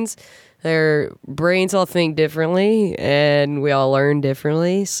signs, their brains all think differently and we all learn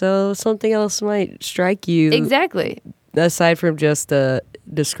differently. So something else might strike you. Exactly. Aside from just a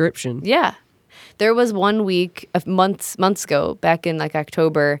description. Yeah. There was 1 week, months ago, back in like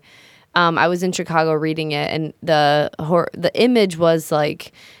October, I was in Chicago reading it, and the image was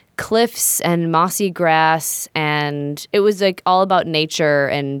like cliffs and mossy grass, and it was like all about nature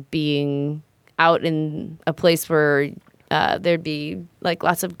and being out in a place where there'd be like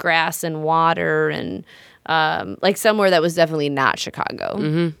lots of grass and water and like somewhere that was definitely not Chicago.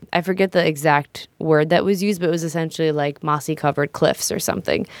 Mm-hmm. I forget the exact word that was used, but it was essentially like mossy covered cliffs or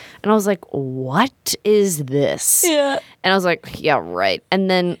something. And I was like, what is this? Yeah. And I was like, yeah, right. And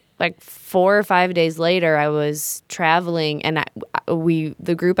then like 4 or 5 days later, I was traveling, and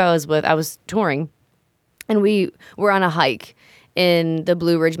the group I was with, I was touring, and we were on a hike in the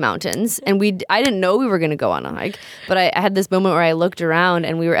Blue Ridge Mountains, and I didn't know we were going to go on a hike, but I had this moment where I looked around,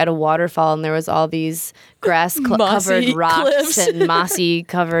 and we were at a waterfall, and there was all these grass covered rocks cliffs. and mossy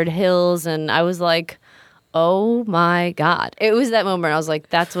covered hills, and I was like, oh my God. It was that moment I was like,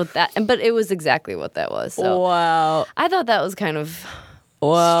 that's what but it was exactly what that was. So Wow. I thought that was kind of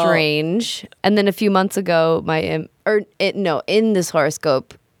Wow. strange. And then a few months ago, in this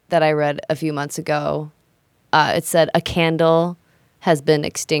horoscope that I read a few months ago, it said a candle has been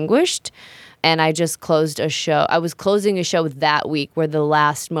extinguished, and I just closed a show. I was closing a show that week where the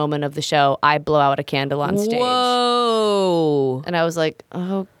last moment of the show, I blow out a candle on stage. Whoa. And I was like,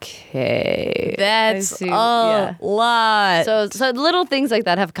 okay. That's I see. a lot. So little things like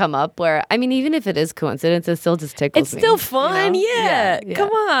that have come up where, I mean, even if it is coincidence, it still just tickles It's me. still fun, you know? yeah. Yeah. Come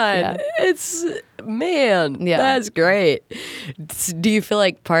on. Yeah. It's, man, Yeah. that's great. Do you feel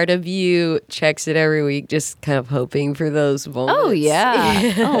like part of you checks it every week, just kind of hoping for those moments? Oh,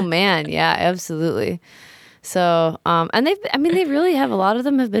 yeah. Oh, man. Yeah, absolutely. So, and they really have, a lot of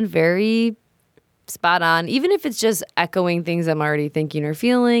them have been very spot on, even if it's just echoing things I'm already thinking or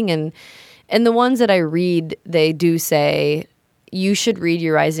feeling. And the ones that I read, they do say, you should read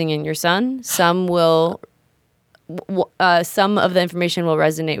your rising and your sun. Some of the information will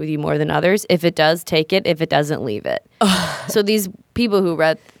resonate with you more than others. If it does, take it. If it doesn't, leave it. So these people who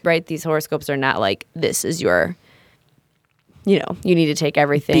write these horoscopes are not like, this is your, you need to take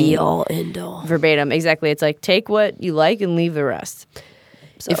everything. Be all, end all. Verbatim. Exactly. It's like, take what you like and leave the rest.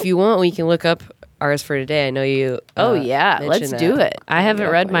 So. If you want, we can look up ours for today. I know you. Oh, yeah. mentioned Let's do that. it. I haven't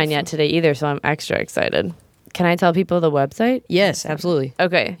read mine yet today either, so I'm extra excited. Can I tell people the website? Yes, absolutely.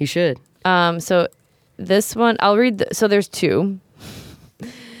 Okay. You should. So this one, I'll read. So there's two.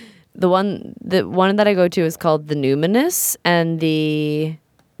 The one that I go to is called The Numinous, and the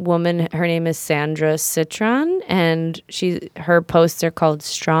woman, her name is Sandra Citron, and her posts are called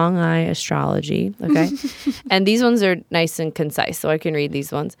Strong Eye Astrology. Okay. And these ones are nice and concise, so I can read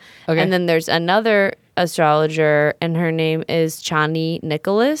these ones. Okay. And then there's another astrologer, and her name is Chani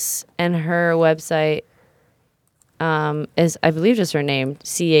Nicholas, and her website is, I believe, just her name,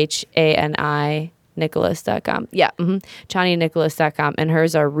 CHANI Nicholas.com. Yeah, ChaniNicholas.com, and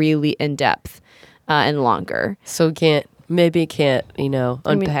hers are really in depth and longer. So can't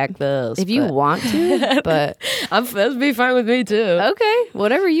unpack those. If you want to, but that'd be fine with me too. okay,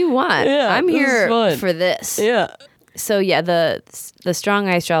 whatever you want. Yeah, I'm this is here fun. for this. Yeah. So yeah, the Strong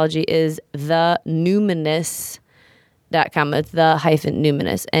Eye Astrology is the numinous.com. It's the hyphen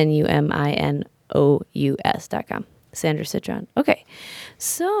numinous, NUMINOUS.com. Sandra Citron. Okay,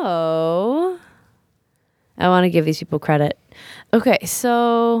 so I want to give these people credit. Okay,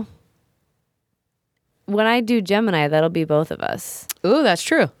 so when I do Gemini, that'll be both of us. Ooh, that's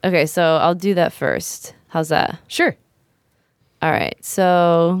true. Okay, so I'll do that first. How's that? Sure. All right.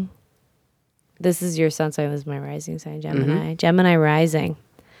 So this is your sun sign. This is my rising sign, Gemini. Gemini rising.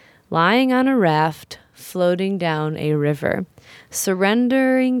 Lying on a raft, floating down a river,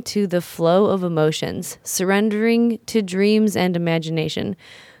 surrendering to the flow of emotions, surrendering to dreams and imagination.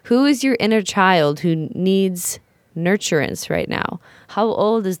 Who is your inner child who needs nurturance right now? How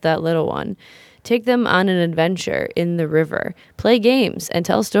old is that little one? Take them on an adventure in the river. Play games and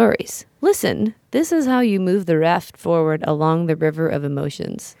tell stories. Listen, this is how you move the raft forward along the river of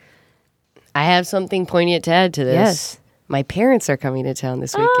emotions. I have something poignant to add to this. Yes. My parents are coming to town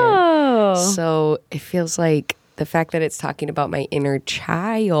this weekend. Oh. So it feels like the fact that it's talking about my inner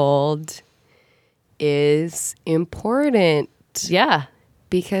child is important. Yeah.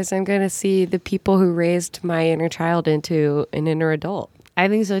 Because I'm going to see the people who raised my inner child into an inner adult. I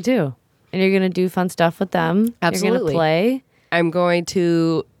think so too. And you're going to do fun stuff with them. Absolutely. You're going to play. I'm going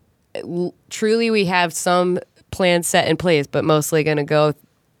to, truly we have some plans set in place, but mostly going to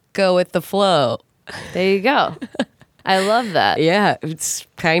go with the flow. There you go. I love that. Yeah, it's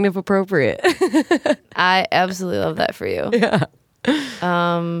kind of appropriate. I absolutely love that for you. Yeah.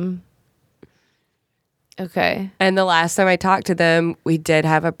 Okay. And the last time I talked to them, we did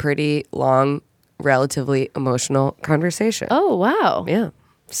have a pretty long, relatively emotional conversation. Oh, wow. Yeah.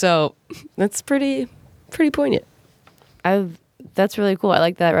 So that's pretty poignant. That's really cool. I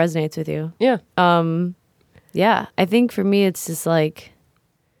like that resonates with you. Yeah. Yeah. I think for me, it's just like,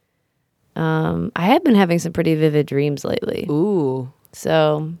 I have been having some pretty vivid dreams lately. Ooh.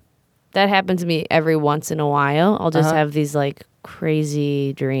 So that happens to me every once in a while. I'll just have these like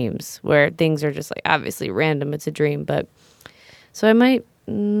crazy dreams where things are just like obviously random. It's a dream, but so I might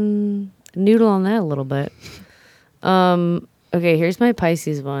noodle on that a little bit. Okay, here's my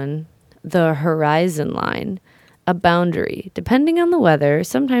Pisces one. The horizon line. A boundary. Depending on the weather,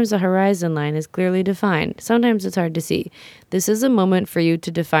 sometimes the horizon line is clearly defined. Sometimes it's hard to see. This is a moment for you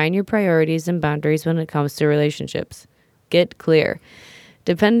to define your priorities and boundaries when it comes to relationships. Get clear.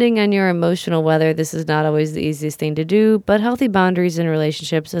 Depending on your emotional weather, this is not always the easiest thing to do, but healthy boundaries in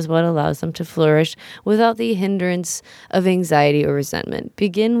relationships is what allows them to flourish without the hindrance of anxiety or resentment.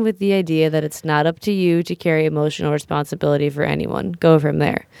 Begin with the idea that it's not up to you to carry emotional responsibility for anyone. Go from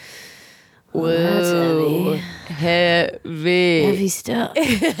there. Whoa. That's Heavy. heavy stuff.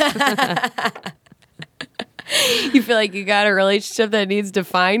 You feel like you got a relationship that needs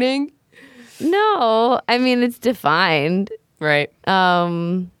defining? No, I mean, it's defined. Right.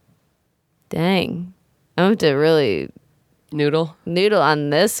 Dang. I'm going to really Noodle. on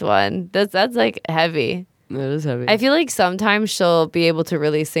this one. That's like heavy. That is heavy. I feel like sometimes she'll be able to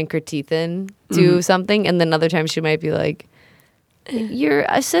really sink her teeth in to something, and then other times she might be like,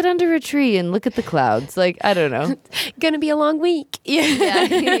 I sit under a tree and look at the clouds. Like, I don't know. Gonna be a long week.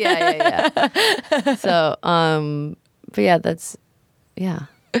 Yeah. So, but yeah,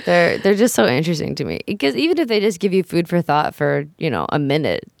 they're just so interesting to me because even if they just give you food for thought for, a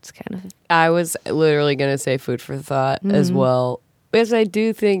minute, it's kind of. I was literally gonna say food for thought as well, because I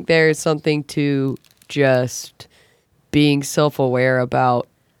do think there's something to just being self-aware about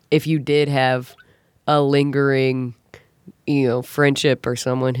if you did have a lingering friendship or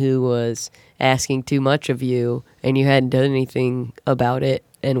someone who was asking too much of you and you hadn't done anything about it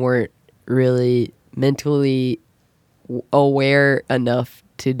and weren't really mentally aware enough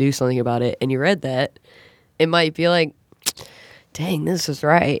to do something about it, and you read that, it might be like, dang, this is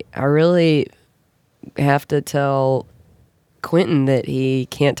right. I really have to tell Quentin that he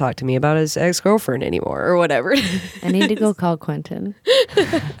can't talk to me about his ex-girlfriend anymore or whatever. I need to go call Quentin.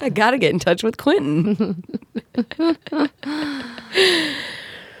 I gotta get in touch with Quentin.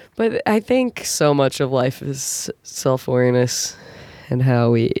 But I think so much of life is self-awareness and how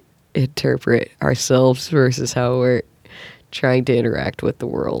we interpret ourselves versus how we're trying to interact with the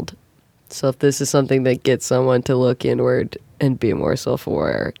world. So if this is something that gets someone to look inward and be more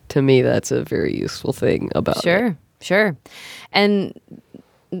self-aware, to me that's a very useful thing about it. Sure. And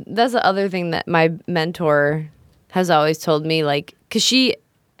that's the other thing that my mentor has always told me, like, because she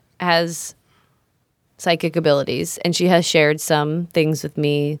has psychic abilities and she has shared some things with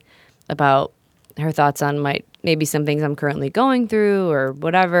me about her thoughts on maybe some things I'm currently going through or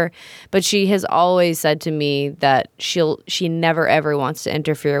whatever. But she has always said to me that she never ever wants to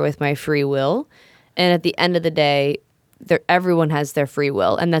interfere with my free will. And at the end of the day, everyone has their free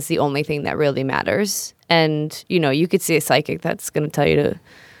will, and that's the only thing that really matters. And, you could see a psychic that's going to tell you to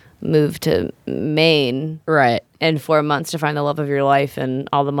move to Maine Right. in 4 months to find the love of your life and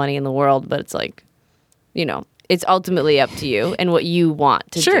all the money in the world. But it's like, it's ultimately up to you and what you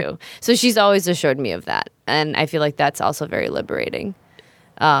want to do. So she's always assured me of that. And I feel like that's also very liberating.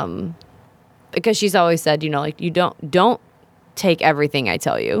 Because she's always said, like, you don't take everything I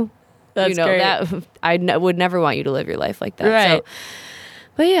tell you. That's great. That would never want you to live your life like that. Right. So,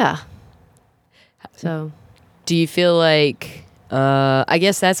 but yeah. So, do you feel like, I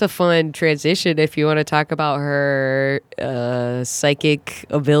guess that's a fun transition if you want to talk about her psychic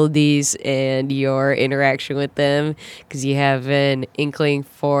abilities and your interaction with them, because you have an inkling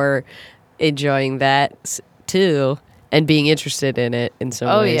for enjoying that too and being interested in it in some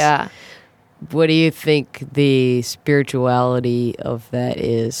ways. oh yeah. What do you think the spirituality of that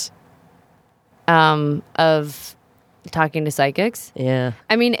is? Of talking to psychics. Yeah.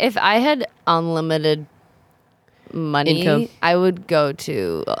 I mean, if I had unlimited money, Income. I would go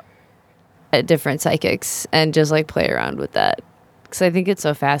to different psychics and just like play around with that, because I think it's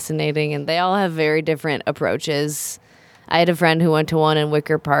so fascinating, and they all have very different approaches. I had a friend who went to one in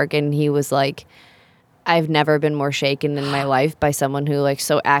Wicker Park, and he was like, I've never been more shaken in my life by someone who like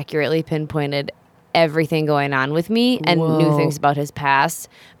so accurately pinpointed everything going on with me and knew Whoa. things about his past.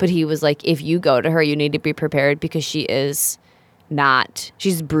 But he was like, if you go to her, you need to be prepared, because she's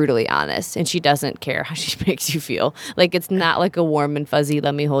brutally honest, and she doesn't care how she makes you feel. Like, it's not like a warm and fuzzy,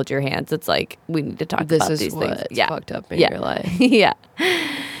 let me hold your hands. It's like, we need to talk This about is these what's things. Yeah. fucked up in Yeah. your life. Yeah.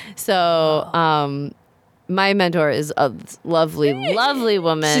 So, my mentor is a lovely, lovely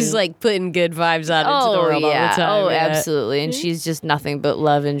woman. She's like putting good vibes out into the world all the time. Oh, yeah. absolutely. And she's just nothing but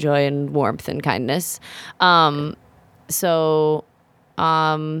love and joy and warmth and kindness. Yeah,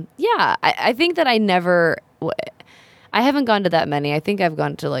 I think that I haven't gone to that many. I think I've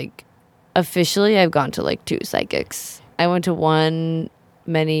gone to officially I've gone to 2 psychics. I went to one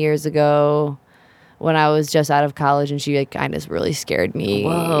many years ago when I was just out of college, and she kind of really scared me,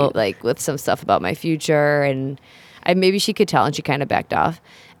 Whoa. with some stuff about my future, and maybe she could tell, and she kind of backed off.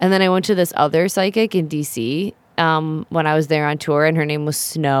 And then I went to this other psychic in DC when I was there on tour, and her name was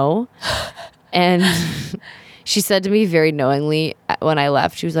Snow, and she said to me very knowingly when I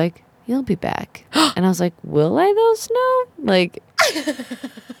left, she was like, "You'll be back," and I was like, "Will I though, Snow?" Like.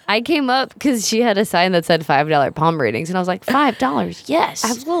 I came up because she had a sign that said $5 palm readings, and I was like, $5, yes,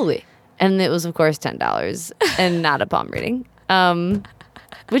 Absolutely. and it was, of course, $10 and not a palm reading,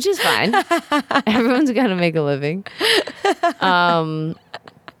 which is fine. Everyone's got to make a living.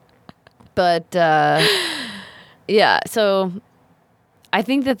 But yeah, so I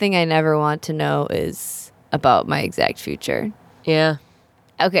think the thing I never want to know is about my exact future. Yeah.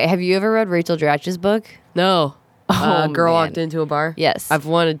 Okay, have you ever read Rachel Dratch's book? No. Oh, girl man. walked into a bar? Yes. I've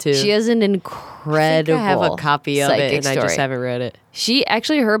wanted to. She has an I incredible think I have a copy of it, psychic and I just story. haven't read it.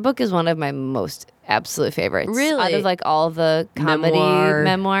 Her book is one of my most absolute favorites. Really? Out of all the comedy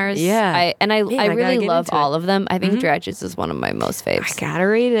memoirs. Yeah. I Man, I gotta really get love into it. all of them. I think Dratch's is one of my most faves. I gotta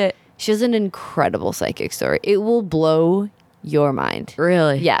read it. She has an incredible psychic story. It will blow your mind.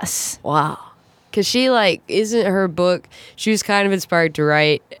 Really? Yes. Wow. Because she, isn't her book, she was kind of inspired to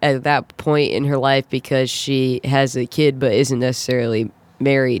write at that point in her life because she has a kid but isn't necessarily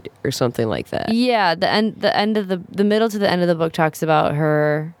married or something like that. Yeah, the middle to the end of the book talks about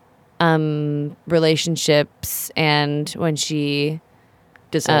her relationships, and when she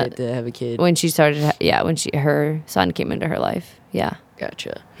Decided to have a kid. when she started her son came into her life. Yeah.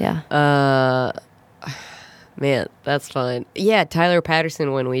 Gotcha. Yeah. Man, that's fun. Yeah, Tyler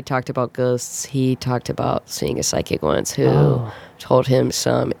Patterson, when we talked about ghosts, he talked about seeing a psychic once who told him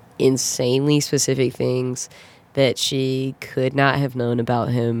some insanely specific things that she could not have known about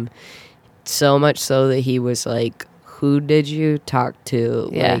him. So much so that he was like, who did you talk to?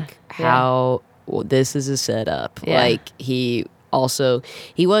 Yeah. How this is a setup. Yeah. He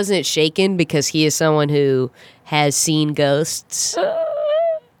wasn't shaken because he is someone who has seen ghosts.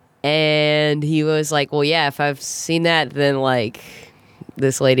 And he was like, well, yeah, if I've seen that, then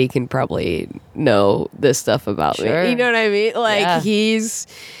this lady can probably know this stuff about Sure. me. You know what I mean? Yeah.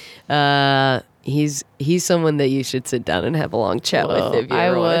 He's someone that you should sit down and have a long chat with if you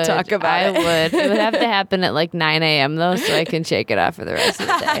ever want to talk about it. I would. It would have to happen at 9 a.m. though, so I can shake it off for the rest of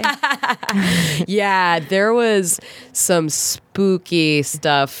the day. Yeah, there was some spooky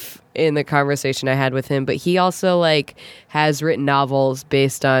stuff in the conversation I had with him, but he also has written novels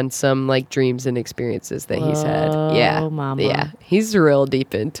based on some dreams and experiences that he's had. Yeah, mama. yeah, he's real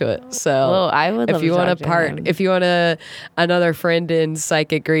deep into it. So, Whoa, I would. if love you to want talk to him. if you want another friend in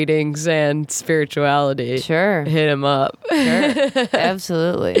psychic readings and spirituality, Sure. hit him up. Sure.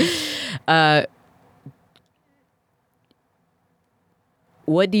 Absolutely.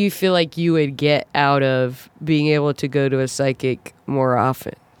 What do you feel like you would get out of being able to go to a psychic more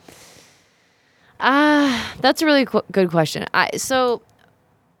often? That's a really good question. I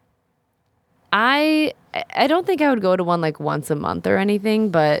don't think I would go to one once a month or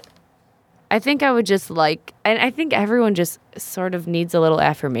anything, but I think I would just like, and I think everyone just sort of needs a little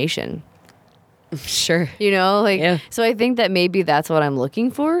affirmation. Sure. You know, like, Yeah. so I think that maybe that's what I'm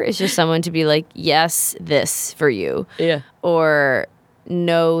looking for. It's just someone to be like, yes, this for you. Yeah. Or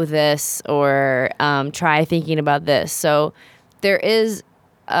know this, or try thinking about this. So there is,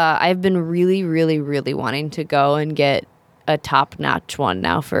 I've been really, really, really wanting to go and get a top-notch one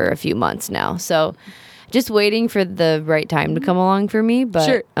now for a few months now. So just waiting for the right time to come along for me. But,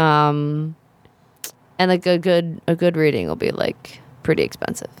 Sure. And like a good reading will be like pretty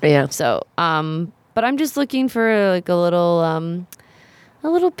expensive. Yeah. So, but I'm just looking for like a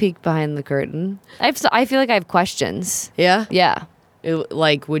little peek behind the curtain. I feel like I have questions. Yeah. Yeah.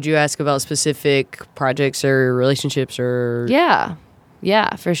 Like, would you ask about specific projects or relationships or? Yeah.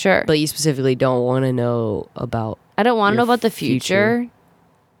 Yeah, for sure. But you specifically don't want to know about. I don't want to your know about the future,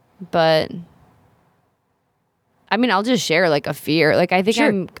 but I mean, I'll just share like a fear. Like, I think Sure.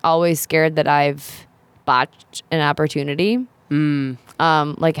 I'm always scared that I've botched an opportunity.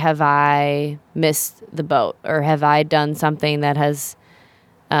 Like, have I missed the boat, or have I done something that has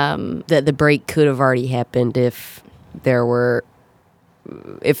That the break could have already happened if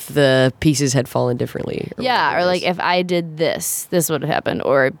the pieces had fallen differently. or whatever it like is. if I did this would have happened,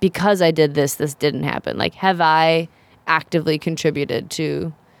 or because I did this didn't happen. Like, have I actively contributed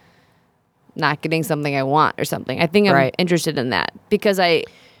to not getting something I want or something? I think I'm Right. interested in that because I'm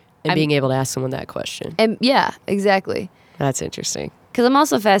being able to ask someone that question. and yeah, exactly. That's interesting. Because I'm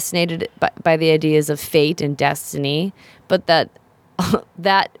also fascinated by the ideas of fate and destiny, but that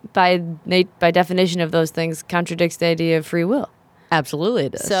by definition of those things contradicts the idea of free will. Absolutely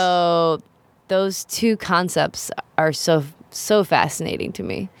it does. So those two concepts are so fascinating to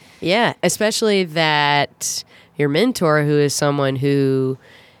me. Yeah, especially that your mentor, who is someone who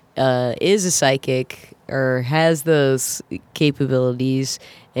is a psychic or has those capabilities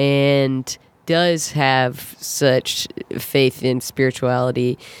and does have such faith in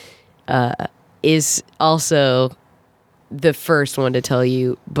spirituality, is also the first one to tell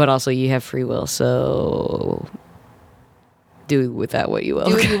you, but also you have free will, so do with that what you will.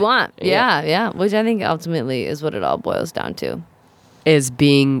 Do what you want. Yeah. Yeah. Which I think ultimately is what it all boils down to. Is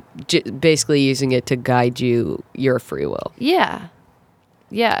being basically using it to guide your free will. Yeah.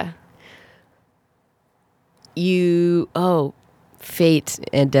 Yeah. Fate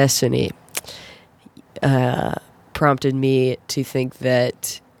and destiny prompted me to think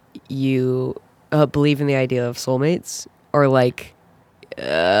that you believe in the idea of soulmates, or like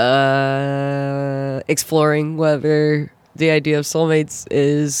exploring whether the idea of soulmates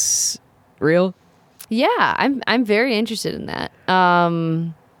is real. Yeah, I'm very interested in that.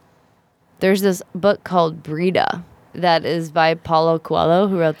 There's this book called Brida that is by Paulo Coelho,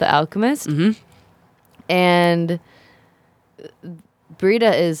 who wrote The Alchemist. Mm-hmm. And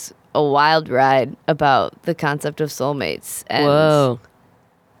Brida is a wild ride about the concept of soulmates. And, Whoa.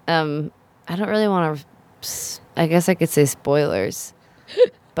 I don't really want to. I guess I could say spoilers,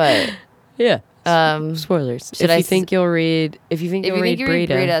 but Yeah. um, Spoilers. should If I you think you'll read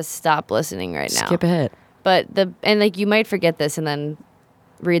Brida, stop listening right now. skip ahead. But like you might forget this and then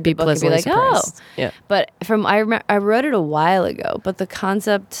read the book and be like, surprised. oh. Yeah. But I wrote it a while ago. But the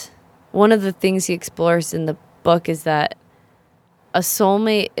concept, one of the things he explores in the book is that a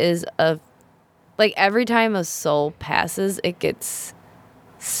soulmate is like every time a soul passes, it gets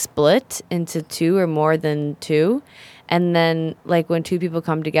split into two or more than two. And then, like, when two people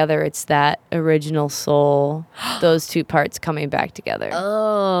come together, it's that original soul, those two parts coming back together.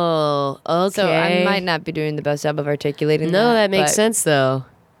 Oh, okay. So I might not be doing the best job of articulating No, that makes but, sense though.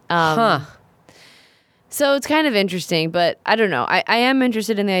 So it's kind of interesting, but I don't know. I am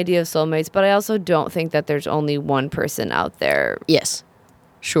interested in the idea of soulmates, but I also don't think that there's only one person out there. Yes.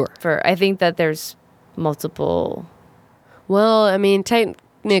 Sure. I think that there's multiple. Well, I mean,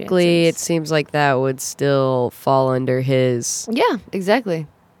 technically, chances. it seems like that would still fall under his Yeah, exactly.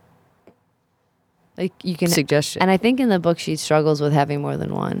 Like you can suggestion. and I think in the book she struggles with having more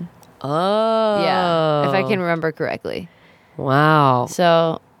than one. Oh. Yeah, if I can remember correctly. Wow.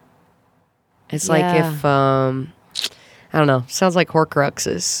 So It's like if, I don't know, sounds like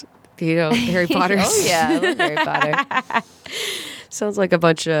Horcruxes. Do you know Harry Potter? Oh yeah, I love Harry Potter. Sounds like a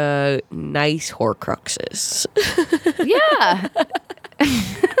bunch of nice Horcruxes. Yeah.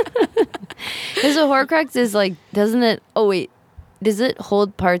 Because a Horcrux is like, doesn't it? Oh wait, does it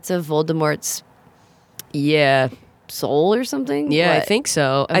hold parts of Voldemort's Yeah. soul or something? Yeah, I What? think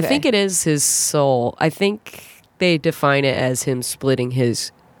so. I Okay. think it is his soul. I think they define it as him splitting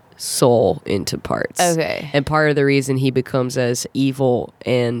his soul into parts. Okay. And part of the reason he becomes as evil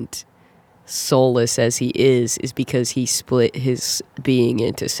and soulless as he is because he split his being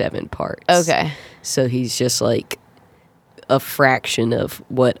into 7 parts. Okay. So he's just like a fraction of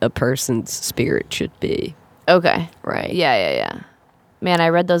what a person's spirit should be. Okay. Right. Yeah. Man, I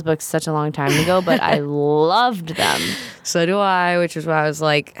read those books such a long time ago, but I loved them. So do I, which is why I was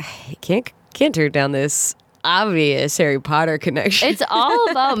like, I can't turn down this obvious Harry Potter connection. It's all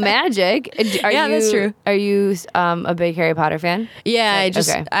about magic. That's true. Are you a big Harry Potter fan? Yeah,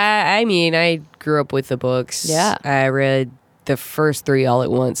 Okay. I mean, I grew up with the books. Yeah. I read the first 3 all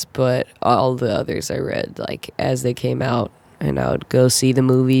at once, but all the others I read like as they came out. And I would go see the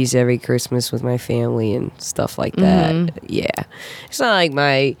movies every Christmas with my family and stuff like that. Mm-hmm. Yeah. It's not like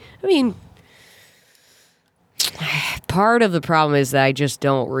part of the problem is that I just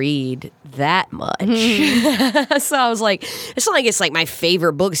don't read that much. Mm-hmm. So I was like, it's not like it's like my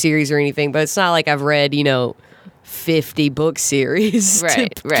favorite book series or anything, but it's not like I've read, 50 book series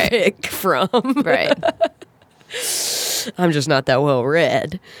Right. to pick from. Right. I'm just not that well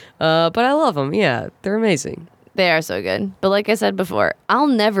read. But I love them. Yeah, they're amazing. They are so good. But like I said before, I'll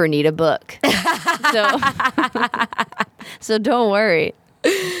never need a book. So don't worry.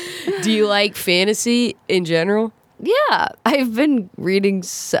 Do you like fantasy in general? Yeah, I've been reading.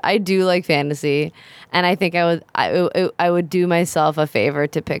 I do like fantasy, and I think I would do myself a favor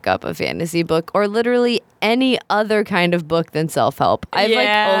to pick up a fantasy book or literally any other kind of book than self-help.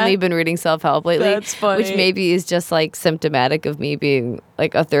 I've only been reading self-help lately. That's funny. Which maybe is just like symptomatic of me being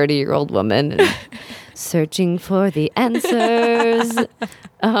like a 30-year-old woman and searching for the answers.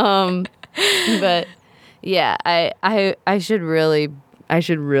 But yeah, I should really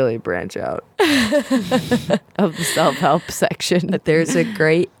branch out of the self-help section. There's a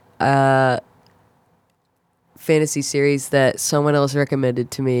great fantasy series that someone else recommended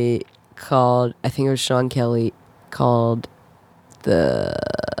to me called, I think it was Sean Kelly, called the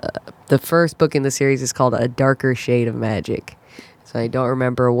first book in the series is called A Darker Shade of Magic. So I don't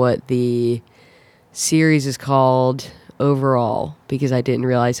remember what the series is called overall because I didn't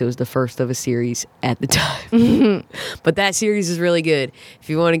realize it was the first of a series at the time. But that series is really good. If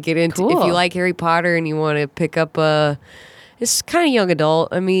you want to get into, Cool. if you like Harry Potter and you want to pick up it's kind of young adult.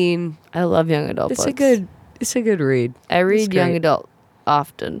 I mean, I love young adult it's books. it's a good read. I read It's young great. adult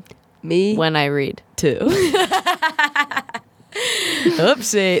often Me when I read. too.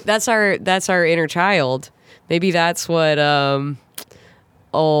 Oopsie, that's our inner child. Maybe that's what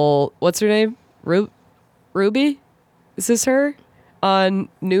what's her name? Ruby? Is this her? On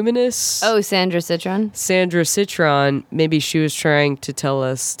Numinous? Oh, Sandra Citron. Sandra Citron, maybe she was trying to tell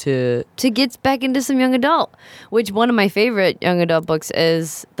us to get back into some young adult, which one of my favorite young adult books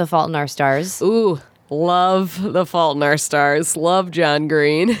is The Fault in Our Stars. ooh, love The Fault in Our Stars. Love John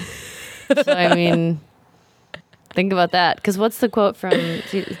Green. So, I mean, think about that. Because what's the quote from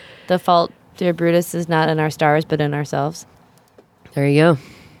The Fault, dear Brutus, is not in our stars, but in ourselves? There you go.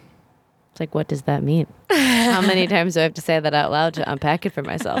 It's like, what does that mean? How many times do I have to say that out loud to unpack it for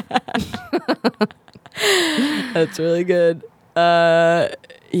myself? That's really good.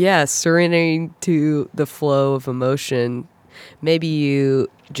 Yeah, surrendering to the flow of emotion. Maybe you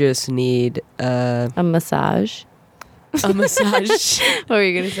just need A massage. a massage. What were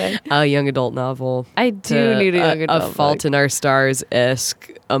you going to say? A young adult novel. I do need a young adult A Fault book. in Our Stars-esque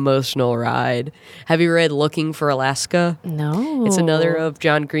emotional ride. Have you read Looking for Alaska? No. It's another of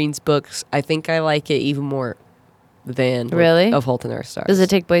John Green's books. I think I like it even more than Really? A Fault in Our Stars. Does it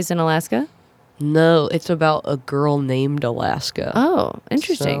take place in Alaska? No, it's about a girl named Alaska. Oh,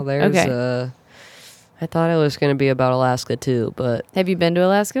 interesting. So there's Okay. I thought it was going to be about Alaska too, but Have you been to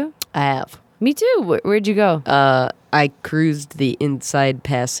Alaska? I have. Me too. Where'd you go? I cruised the Inside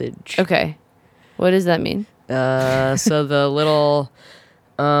Passage. Okay. What does that mean? So the little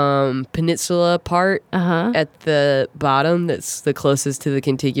peninsula part at the bottom that's the closest to the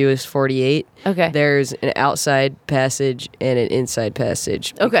contiguous 48. Okay. There's an outside passage and an inside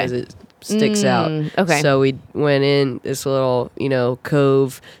passage Okay. because it sticks out. okay. So we went in this little,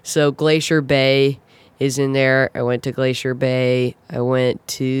 cove. So Glacier Bay is in there. I went to Glacier Bay. I went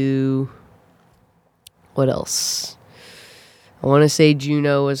to what else? I want to say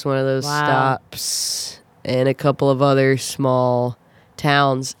Juneau was one of those Wow. stops and a couple of other small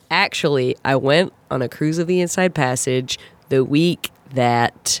towns. Actually, I went on a cruise of the Inside Passage the week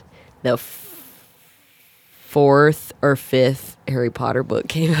that the fourth or fifth Harry Potter book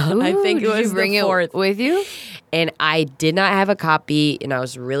came out. I think it Did was you bring the fourth. it with you? And I did not have a copy, and I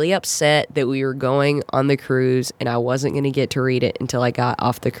was really upset that we were going on the cruise, and I wasn't going to get to read it until I got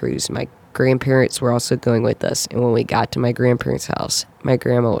off the cruise. My grandparents were also going with us, and when we got to my grandparents' house, my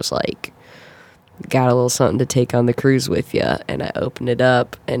grandma was like, got a little something to take on the cruise with you. And I opened it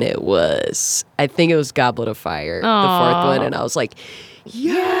up, and I think it was Goblet of Fire, the fourth one. And I was like,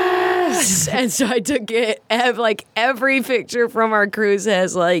 yes! And so I took it, like every picture from our cruise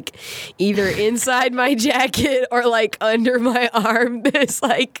has like either inside my jacket or like under my arm, this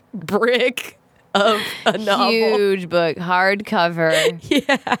like brick of a novel. Huge book, hardcover.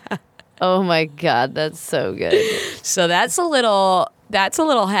 Yeah. Oh my God, that's so good. So that's a little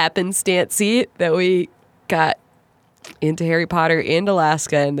happenstancy that we got into Harry Potter and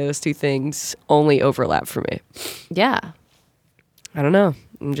Alaska, and those two things only overlap for me. Yeah. I don't know.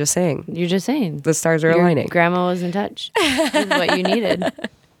 I'm just saying. You're just saying. The stars are Your aligning. grandma was in touch with what you needed.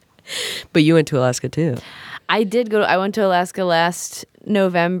 But you went to Alaska too. I went to Alaska last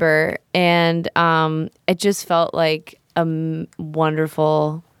November, and it just felt like a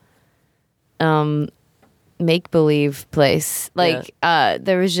wonderful make-believe place. Like,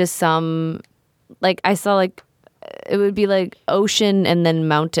 there was just some, like, I saw, like, it would be like ocean and then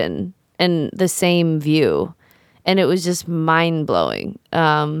mountain and the same view. And it was just mind-blowing.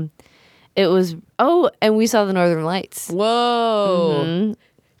 It was, and we saw the Northern Lights. Whoa. Mm-hmm.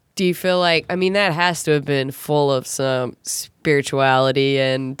 Do you feel like, I mean, that has to have been full of some spirituality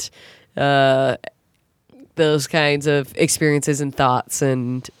and those kinds of experiences and thoughts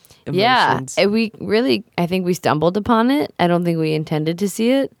and emotions. Yeah, I think we stumbled upon it. I don't think we intended to see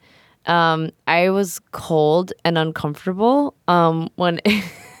it. I was cold and uncomfortable when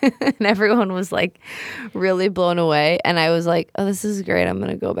and everyone was like really blown away, and I was like, oh, this is great, I'm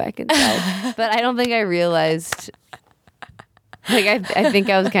gonna go back inside. But I don't think I realized, like, I think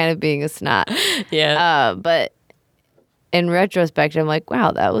I was kind of being a snot. Yeah. But in retrospect, I'm like,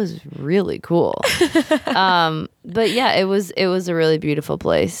 wow, that was really cool. But yeah, it was a really beautiful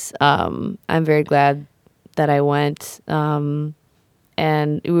place. I'm very glad that I went. And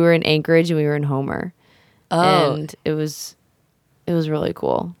we were in Anchorage and we were in Homer. Oh. And it was really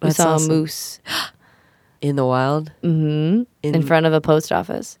cool. That's we saw awesome. a moose. In the wild? Mm-hmm. In front of a post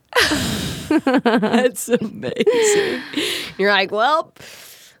office. That's amazing. You're like, well,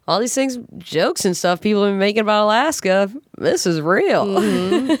 all these things, jokes and stuff people have been making about Alaska, this is real.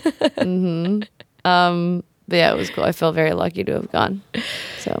 Mm-hmm. Mm-hmm. But yeah, it was cool. I feel very lucky to have gone.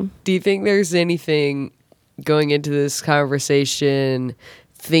 So, do you think there's anything going into this conversation,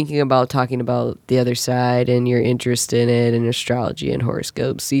 thinking about talking about the other side and your interest in it and astrology and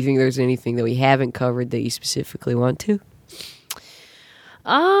horoscopes? Do you think there's anything that we haven't covered that you specifically want to?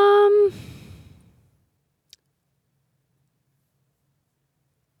 I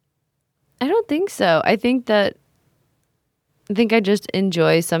don't think so. I think I just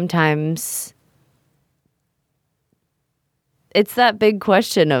enjoy sometimes. It's that big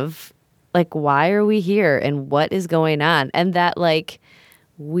question of, like, why are we here and what is going on? And that, like,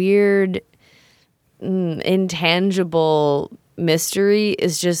 weird, intangible mystery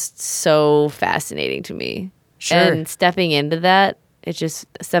is just so fascinating to me. Sure. And stepping into that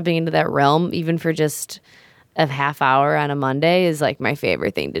realm, even for just a half hour on a Monday, is like my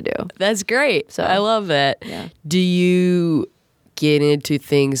favorite thing to do. That's great. So I love that. Yeah. Do you get into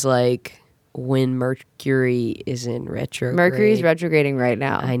things like when Mercury is in retrograde? Mercury's retrograding right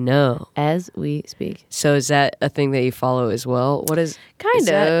now. I know. As we speak. So is that a thing that you follow as well? What is Kind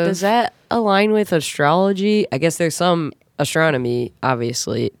of. Does that align with astrology? I guess there's some astronomy,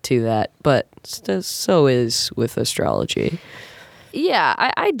 obviously, to that, but so is with astrology.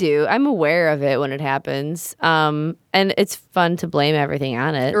 Yeah, I do. I'm aware of it when it happens. And it's fun to blame everything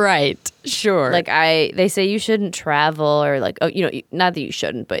on it. Right. Sure. Like they say you shouldn't travel, or like, not that you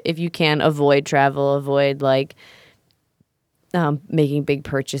shouldn't, but if you can avoid travel, avoid like making big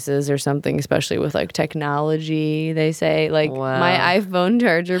purchases or something, especially with like technology. They say like my iPhone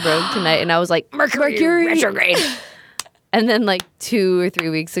charger broke tonight and I was like, Mercury retrograde. And then like 2 or 3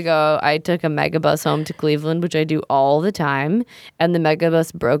 weeks ago, I took a megabus home to Cleveland, which I do all the time. And the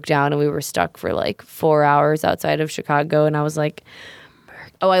megabus broke down and we were stuck for like 4 hours outside of Chicago. And I was like,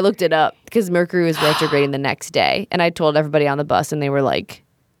 I looked it up because Mercury was retrograding the next day. And I told everybody on the bus and they were like,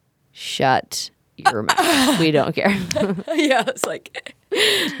 shut your mouth. We don't care. Yeah, it's like,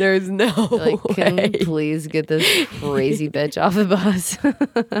 there's no like, way. can you please get this crazy bitch off the bus?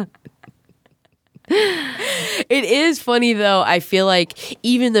 It is funny, though. I feel like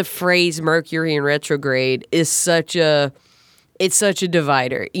even the phrase Mercury in retrograde is such a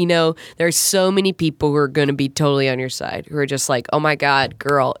divider. You know, there's so many people who are going to be totally on your side, who are just like, oh my God,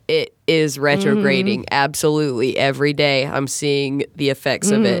 girl, it is retrograding. Absolutely. Every day I'm seeing the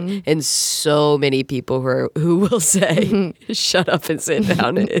effects of it. And so many people who will say, shut up and sit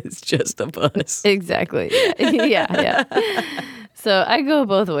down. It's just a bus. Exactly. Yeah. So I go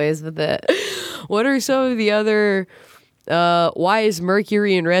both ways with it. What are some of the other? Why is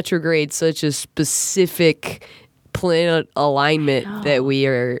Mercury in retrograde such a specific planet alignment that we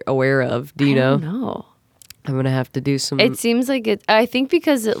are aware of? Do you know? No. I'm gonna have to do some. It seems like it. I think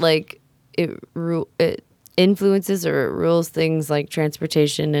because it influences or it rules things like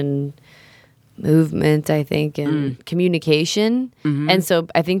transportation and movement, I think, and communication. And so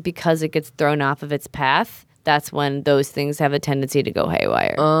I think because it gets thrown off of its path, that's when those things have a tendency to go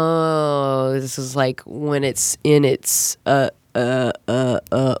haywire. Oh, this is like when it's in its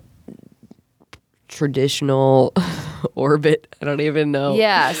traditional orbit. I don't even know.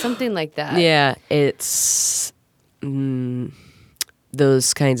 Yeah, something like that. Yeah, it's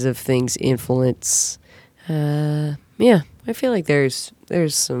those kinds of things influence. Yeah, I feel like there's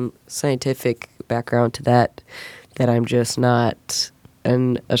some scientific background to that I'm just not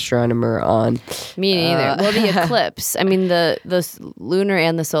an astronomer on. Me neither. Well, the eclipse. I mean, the lunar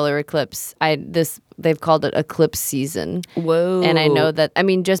and the solar eclipse. They've called it eclipse season. Whoa! And I know that. I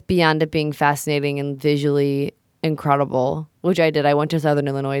mean, just beyond it being fascinating and visually incredible, which I did. I went to Southern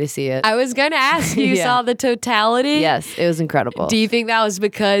Illinois to see it. I was gonna ask you Yeah. saw the totality. Yes, it was incredible. Do you think that was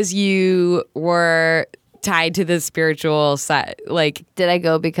because you were tied to the spiritual side? Like, Did I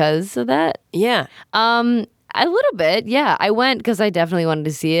go because of that? yeah. A little bit, yeah. I went because I definitely wanted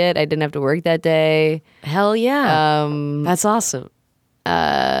to see it. I didn't have to work that day. Hell yeah. That's awesome.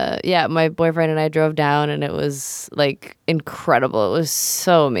 Yeah, my boyfriend and I drove down, and it was like incredible. It was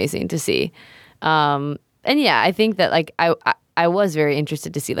so amazing to see. And yeah, I think that like I was very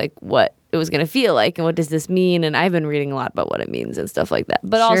interested to see like what it was going to feel like and what does this mean. And I've been reading a lot about what it means and stuff like that.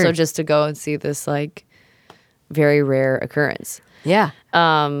 But also just to go and see this like very rare occurrence. Yeah.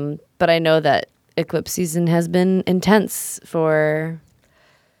 But I know that eclipse season has been intense for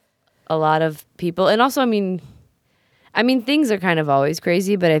a lot of people. And also, I mean, things are kind of always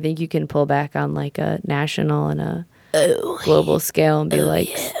crazy, but I think you can pull back on like a national and a global scale and be a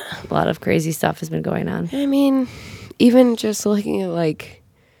lot of crazy stuff has been going on. I mean, even just looking at like,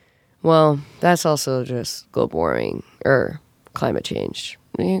 well, that's also just global warming or climate change.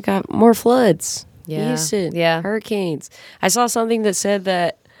 You got more floods. Yeah. Houston. Yeah. Hurricanes. I saw something that said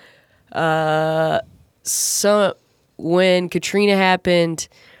that so when Katrina happened,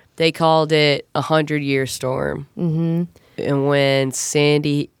 they called it 100-year storm. Mm-hmm. And when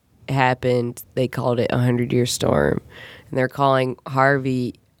Sandy happened, they called it 100-year storm. And they're calling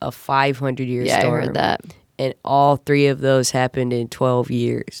Harvey a 500-year storm. Yeah, I heard that. And all three of those happened in 12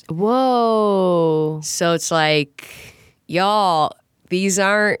 years. Whoa. So it's like, y'all, these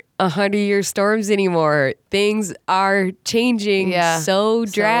aren't 100-year storms anymore. Things are changing so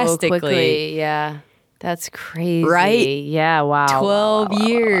drastically. So quickly. Yeah. That's crazy. Right? Yeah, wow. 12 wow.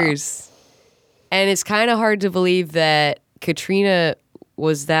 years. And it's kind of hard to believe that Katrina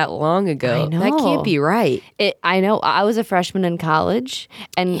was that long ago. I know. That can't be right. I know. I was a freshman in college,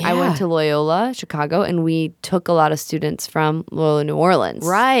 and I went to Loyola, Chicago, and we took a lot of students from Loyola, New Orleans.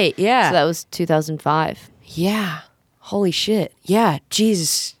 Right, yeah. So that was 2005. Yeah. Holy shit. Yeah,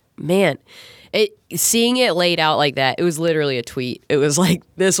 Jesus, man. Seeing it laid out like that, it was literally a tweet. It was like,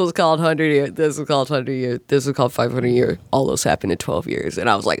 this was called 100 year, this was called 100 year, this was called 500 year. All those happened in 12 years. And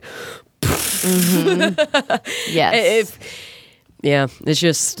I was like, Yes. It's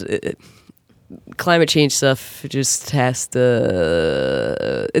just climate change stuff just has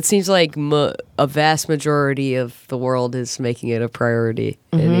to, it seems like a vast majority of the world is making it a priority.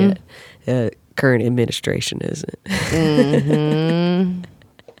 And yet, current administration isn't.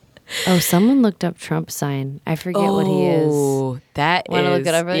 Oh, someone looked up Trump sign. I forget what he is. Oh, that Want to is. look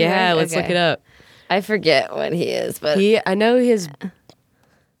it up really Yeah, quick? let's look Okay. it up. I forget what he is, but I know his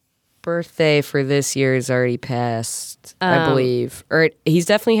birthday for this year is already passed, I believe. Or he's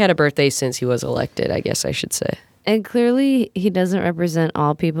definitely had a birthday since he was elected, I guess I should say. and clearly he doesn't represent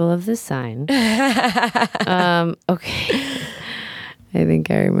all people of this sign. Okay. I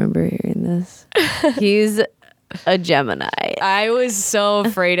think I remember hearing this. He's a Gemini. I was so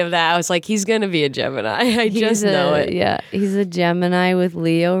afraid of that. I was like, he's going to be a Gemini. I just know it. Yeah, he's a Gemini with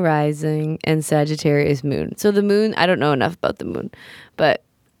Leo rising and Sagittarius moon. So the moon, I don't know enough about the moon, but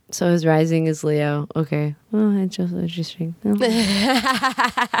so his rising is Leo. Okay. Well, it's just interesting.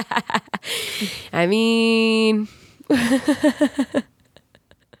 I mean,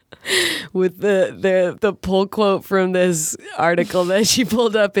 with the pull quote from this article that she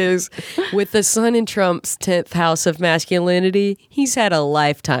pulled up is, with the sun in Trump's 10th house of masculinity, he's had a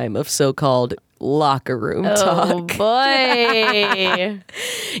lifetime of so-called locker room talk. Oh boy.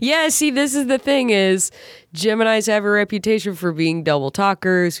 Yeah, see, this is the thing is Geminis have a reputation for being double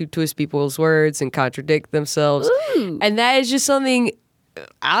talkers who twist people's words and contradict themselves. Ooh. And that is just something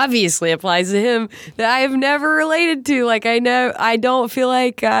obviously applies to him that I have never related to. Like, I don't feel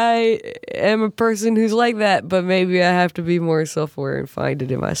like I am a person who's like that, but maybe I have to be more self-aware and find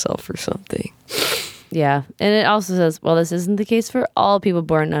it in myself or something. Yeah. And it also says, well, this isn't the case for all people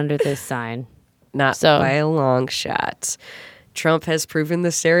born under this sign. Not by a long shot. Trump has proven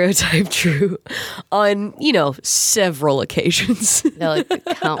the stereotype true on, several occasions. No, like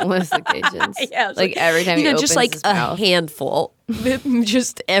countless occasions. Yeah, like every time he opens just like his a mouth. handful.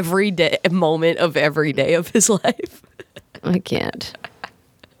 Just every day, moment of every day of his life. I can't.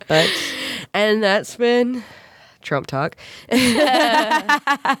 But and that's been Trump talk.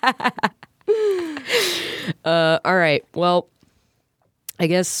 All right. Well, I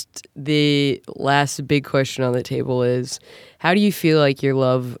guess the last big question on the table is, how do you feel like your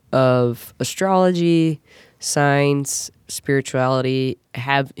love of astrology, signs, spirituality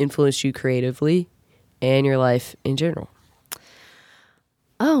have influenced you creatively and your life in general?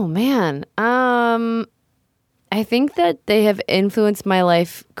 oh man. I think that they have influenced my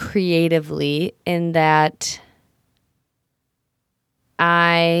life creatively in that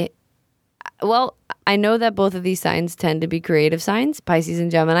I know that both of these signs tend to be creative signs, Pisces and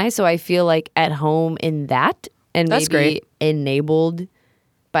Gemini. So I feel like at home in that and That's maybe great. enabled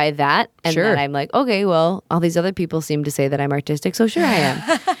by that. And Sure. then I'm like, okay, well, all these other people seem to say that I'm artistic. So sure I am.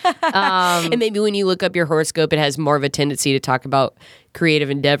 And maybe when you look up your horoscope, it has more of a tendency to talk about creative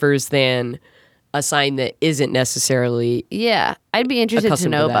endeavors than a sign that isn't necessarily. Yeah. I'd be interested to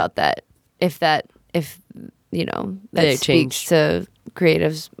Accustomed to know that. about that. If that They speaks change. to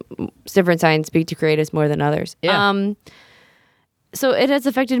creatives, different signs speak to creatives more than others. Yeah. So it has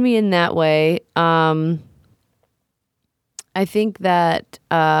affected me in that way. I think that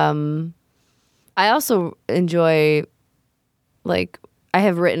I also enjoy, like, I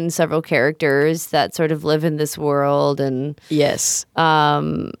have written several characters that sort of live in this world, and Yes.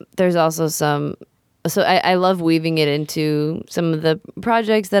 there's also some. So I love weaving it into some of the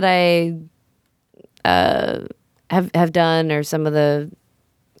projects that I have done, or some of the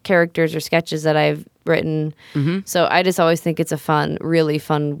characters or sketches that I've written. Mm-hmm. So I just always think it's a really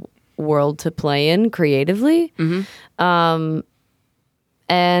fun world to play in creatively. Mm-hmm.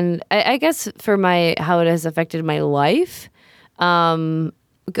 And I guess for how it has affected my life, my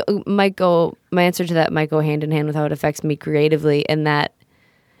answer to that might go hand in hand with how it affects me creatively, and that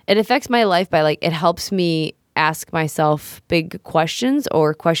it affects my life by, like, it helps me ask myself big questions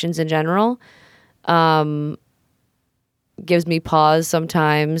or questions in general. Gives me pause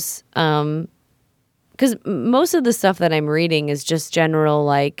sometimes. Because most of the stuff that I'm reading is just general,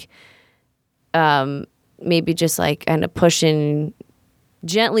 like, maybe just like kind of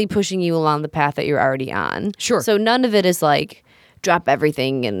gently pushing you along the path that you're already on. Sure. So none of it is like drop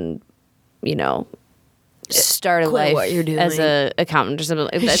everything and, start a Quit life what you're doing. as a accountant or something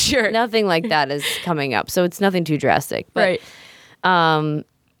like that. Sure. Nothing like that is coming up. So it's nothing too drastic. But, Right.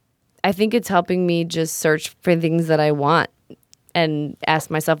 I think it's helping me just search for things that I want and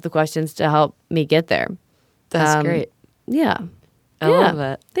ask myself the questions to help me get there. That's great. Yeah. I love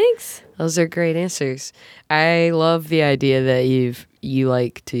that. Thanks. Those are great answers. I love the idea that you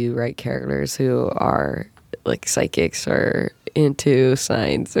like to write characters who are like psychics or into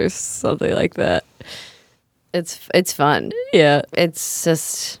signs or something like that. It's fun. Yeah. It's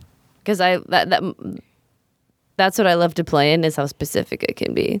just because that's what I love to play in, is how specific it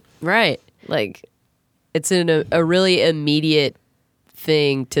can be. Right. Like, It's a really immediate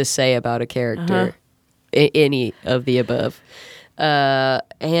thing to say about a character. Any of the above.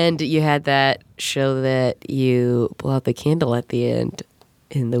 And you had that show that you blew out the candle at the end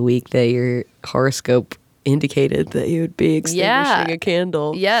in the week that your horoscope indicated that you would be extinguishing a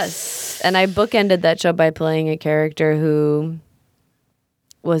candle. yes. And I bookended that show by playing a character who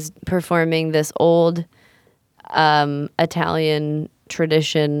was performing this old Italian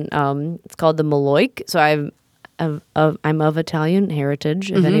tradition. It's called the Maloik. So I'm of Italian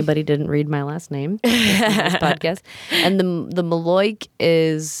heritage, if anybody didn't read my last name in this podcast. And the Maloik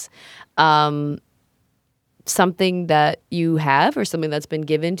is something that you have, or something that's been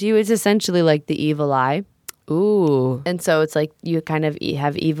given to you. It's essentially like the evil eye. Ooh. And so it's like you kind of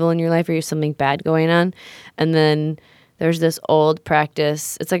have evil in your life, or you have something bad going on. And then there's this old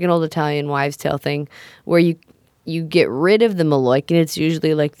practice. It's like an old Italian wives' tale thing where you get rid of the Maloik, and it's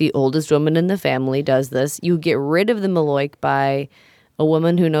usually like the oldest woman in the family does this. You get rid of the Maloik by a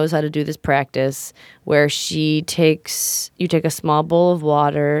woman who knows how to do this practice, where you take a small bowl of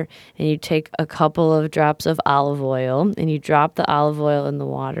water and you take a couple of drops of olive oil and you drop the olive oil in the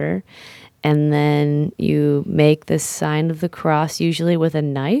water, and then you make the sign of the cross, usually with a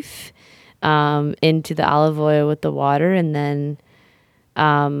knife, into the olive oil with the water, and then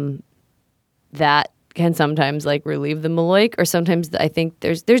that can sometimes like relieve the maloik, or sometimes I think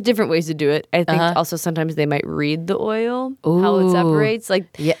there's different ways to do it. I think also sometimes they might read the oil, how it separates,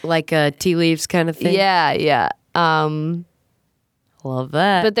 like like tea leaves kind of thing. Yeah. Love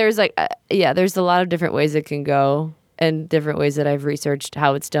that. But there's like there's a lot of different ways it can go, and different ways that I've researched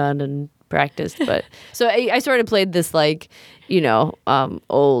how it's done and practiced. But so I sort of played this like,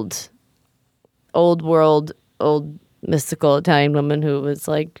 old world, old mystical Italian woman who was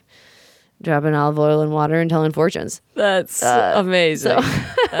like dropping olive oil in water and telling fortunes. That's amazing.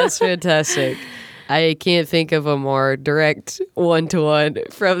 That's fantastic. I can't think of a more direct one-to-one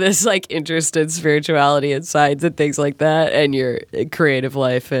from this like interest in spirituality and science and things like that, and your creative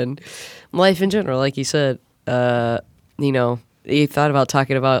life and life in general. Like you said, you thought about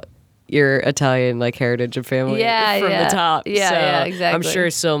talking about your Italian like heritage and family from the top. Yeah, exactly. I'm sure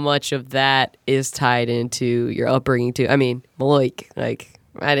so much of that is tied into your upbringing too. I mean, Maloik, like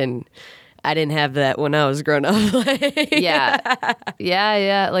I didn't have that when I was growing up. Yeah.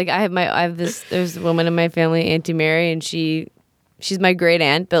 Like there's a woman in my family, Auntie Mary, and she's my great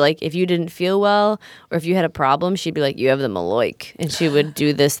aunt. But like, if you didn't feel well or if you had a problem, she'd be like, "You have the Maloik," and she would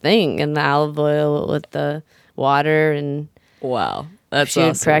do this thing in the olive oil with the water, and wow, that's she awesome.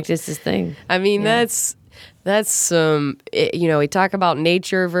 would practice this thing. I mean, that's some. We talk about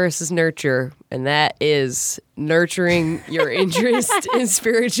nature versus nurture, and that is nurturing your interest in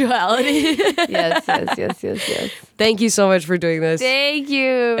spirituality. Yes. Thank you so much for doing this. Thank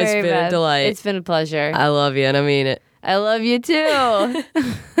you. It's been a delight. It's been a pleasure. I love you, and I mean it. I love you too. Feeling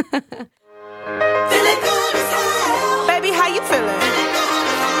good as hell. Baby, how you feeling?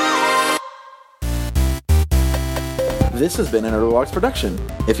 This has been a Nerdologues production.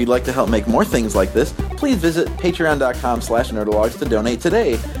 If you'd like to help make more things like this, please visit patreon.com/nerdologues to donate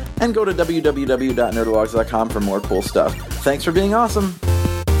today. And go to www.nerdologues.com for more cool stuff. Thanks for being awesome.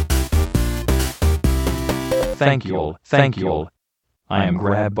 Thank you all. I am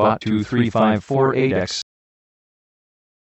GrabBot23548X.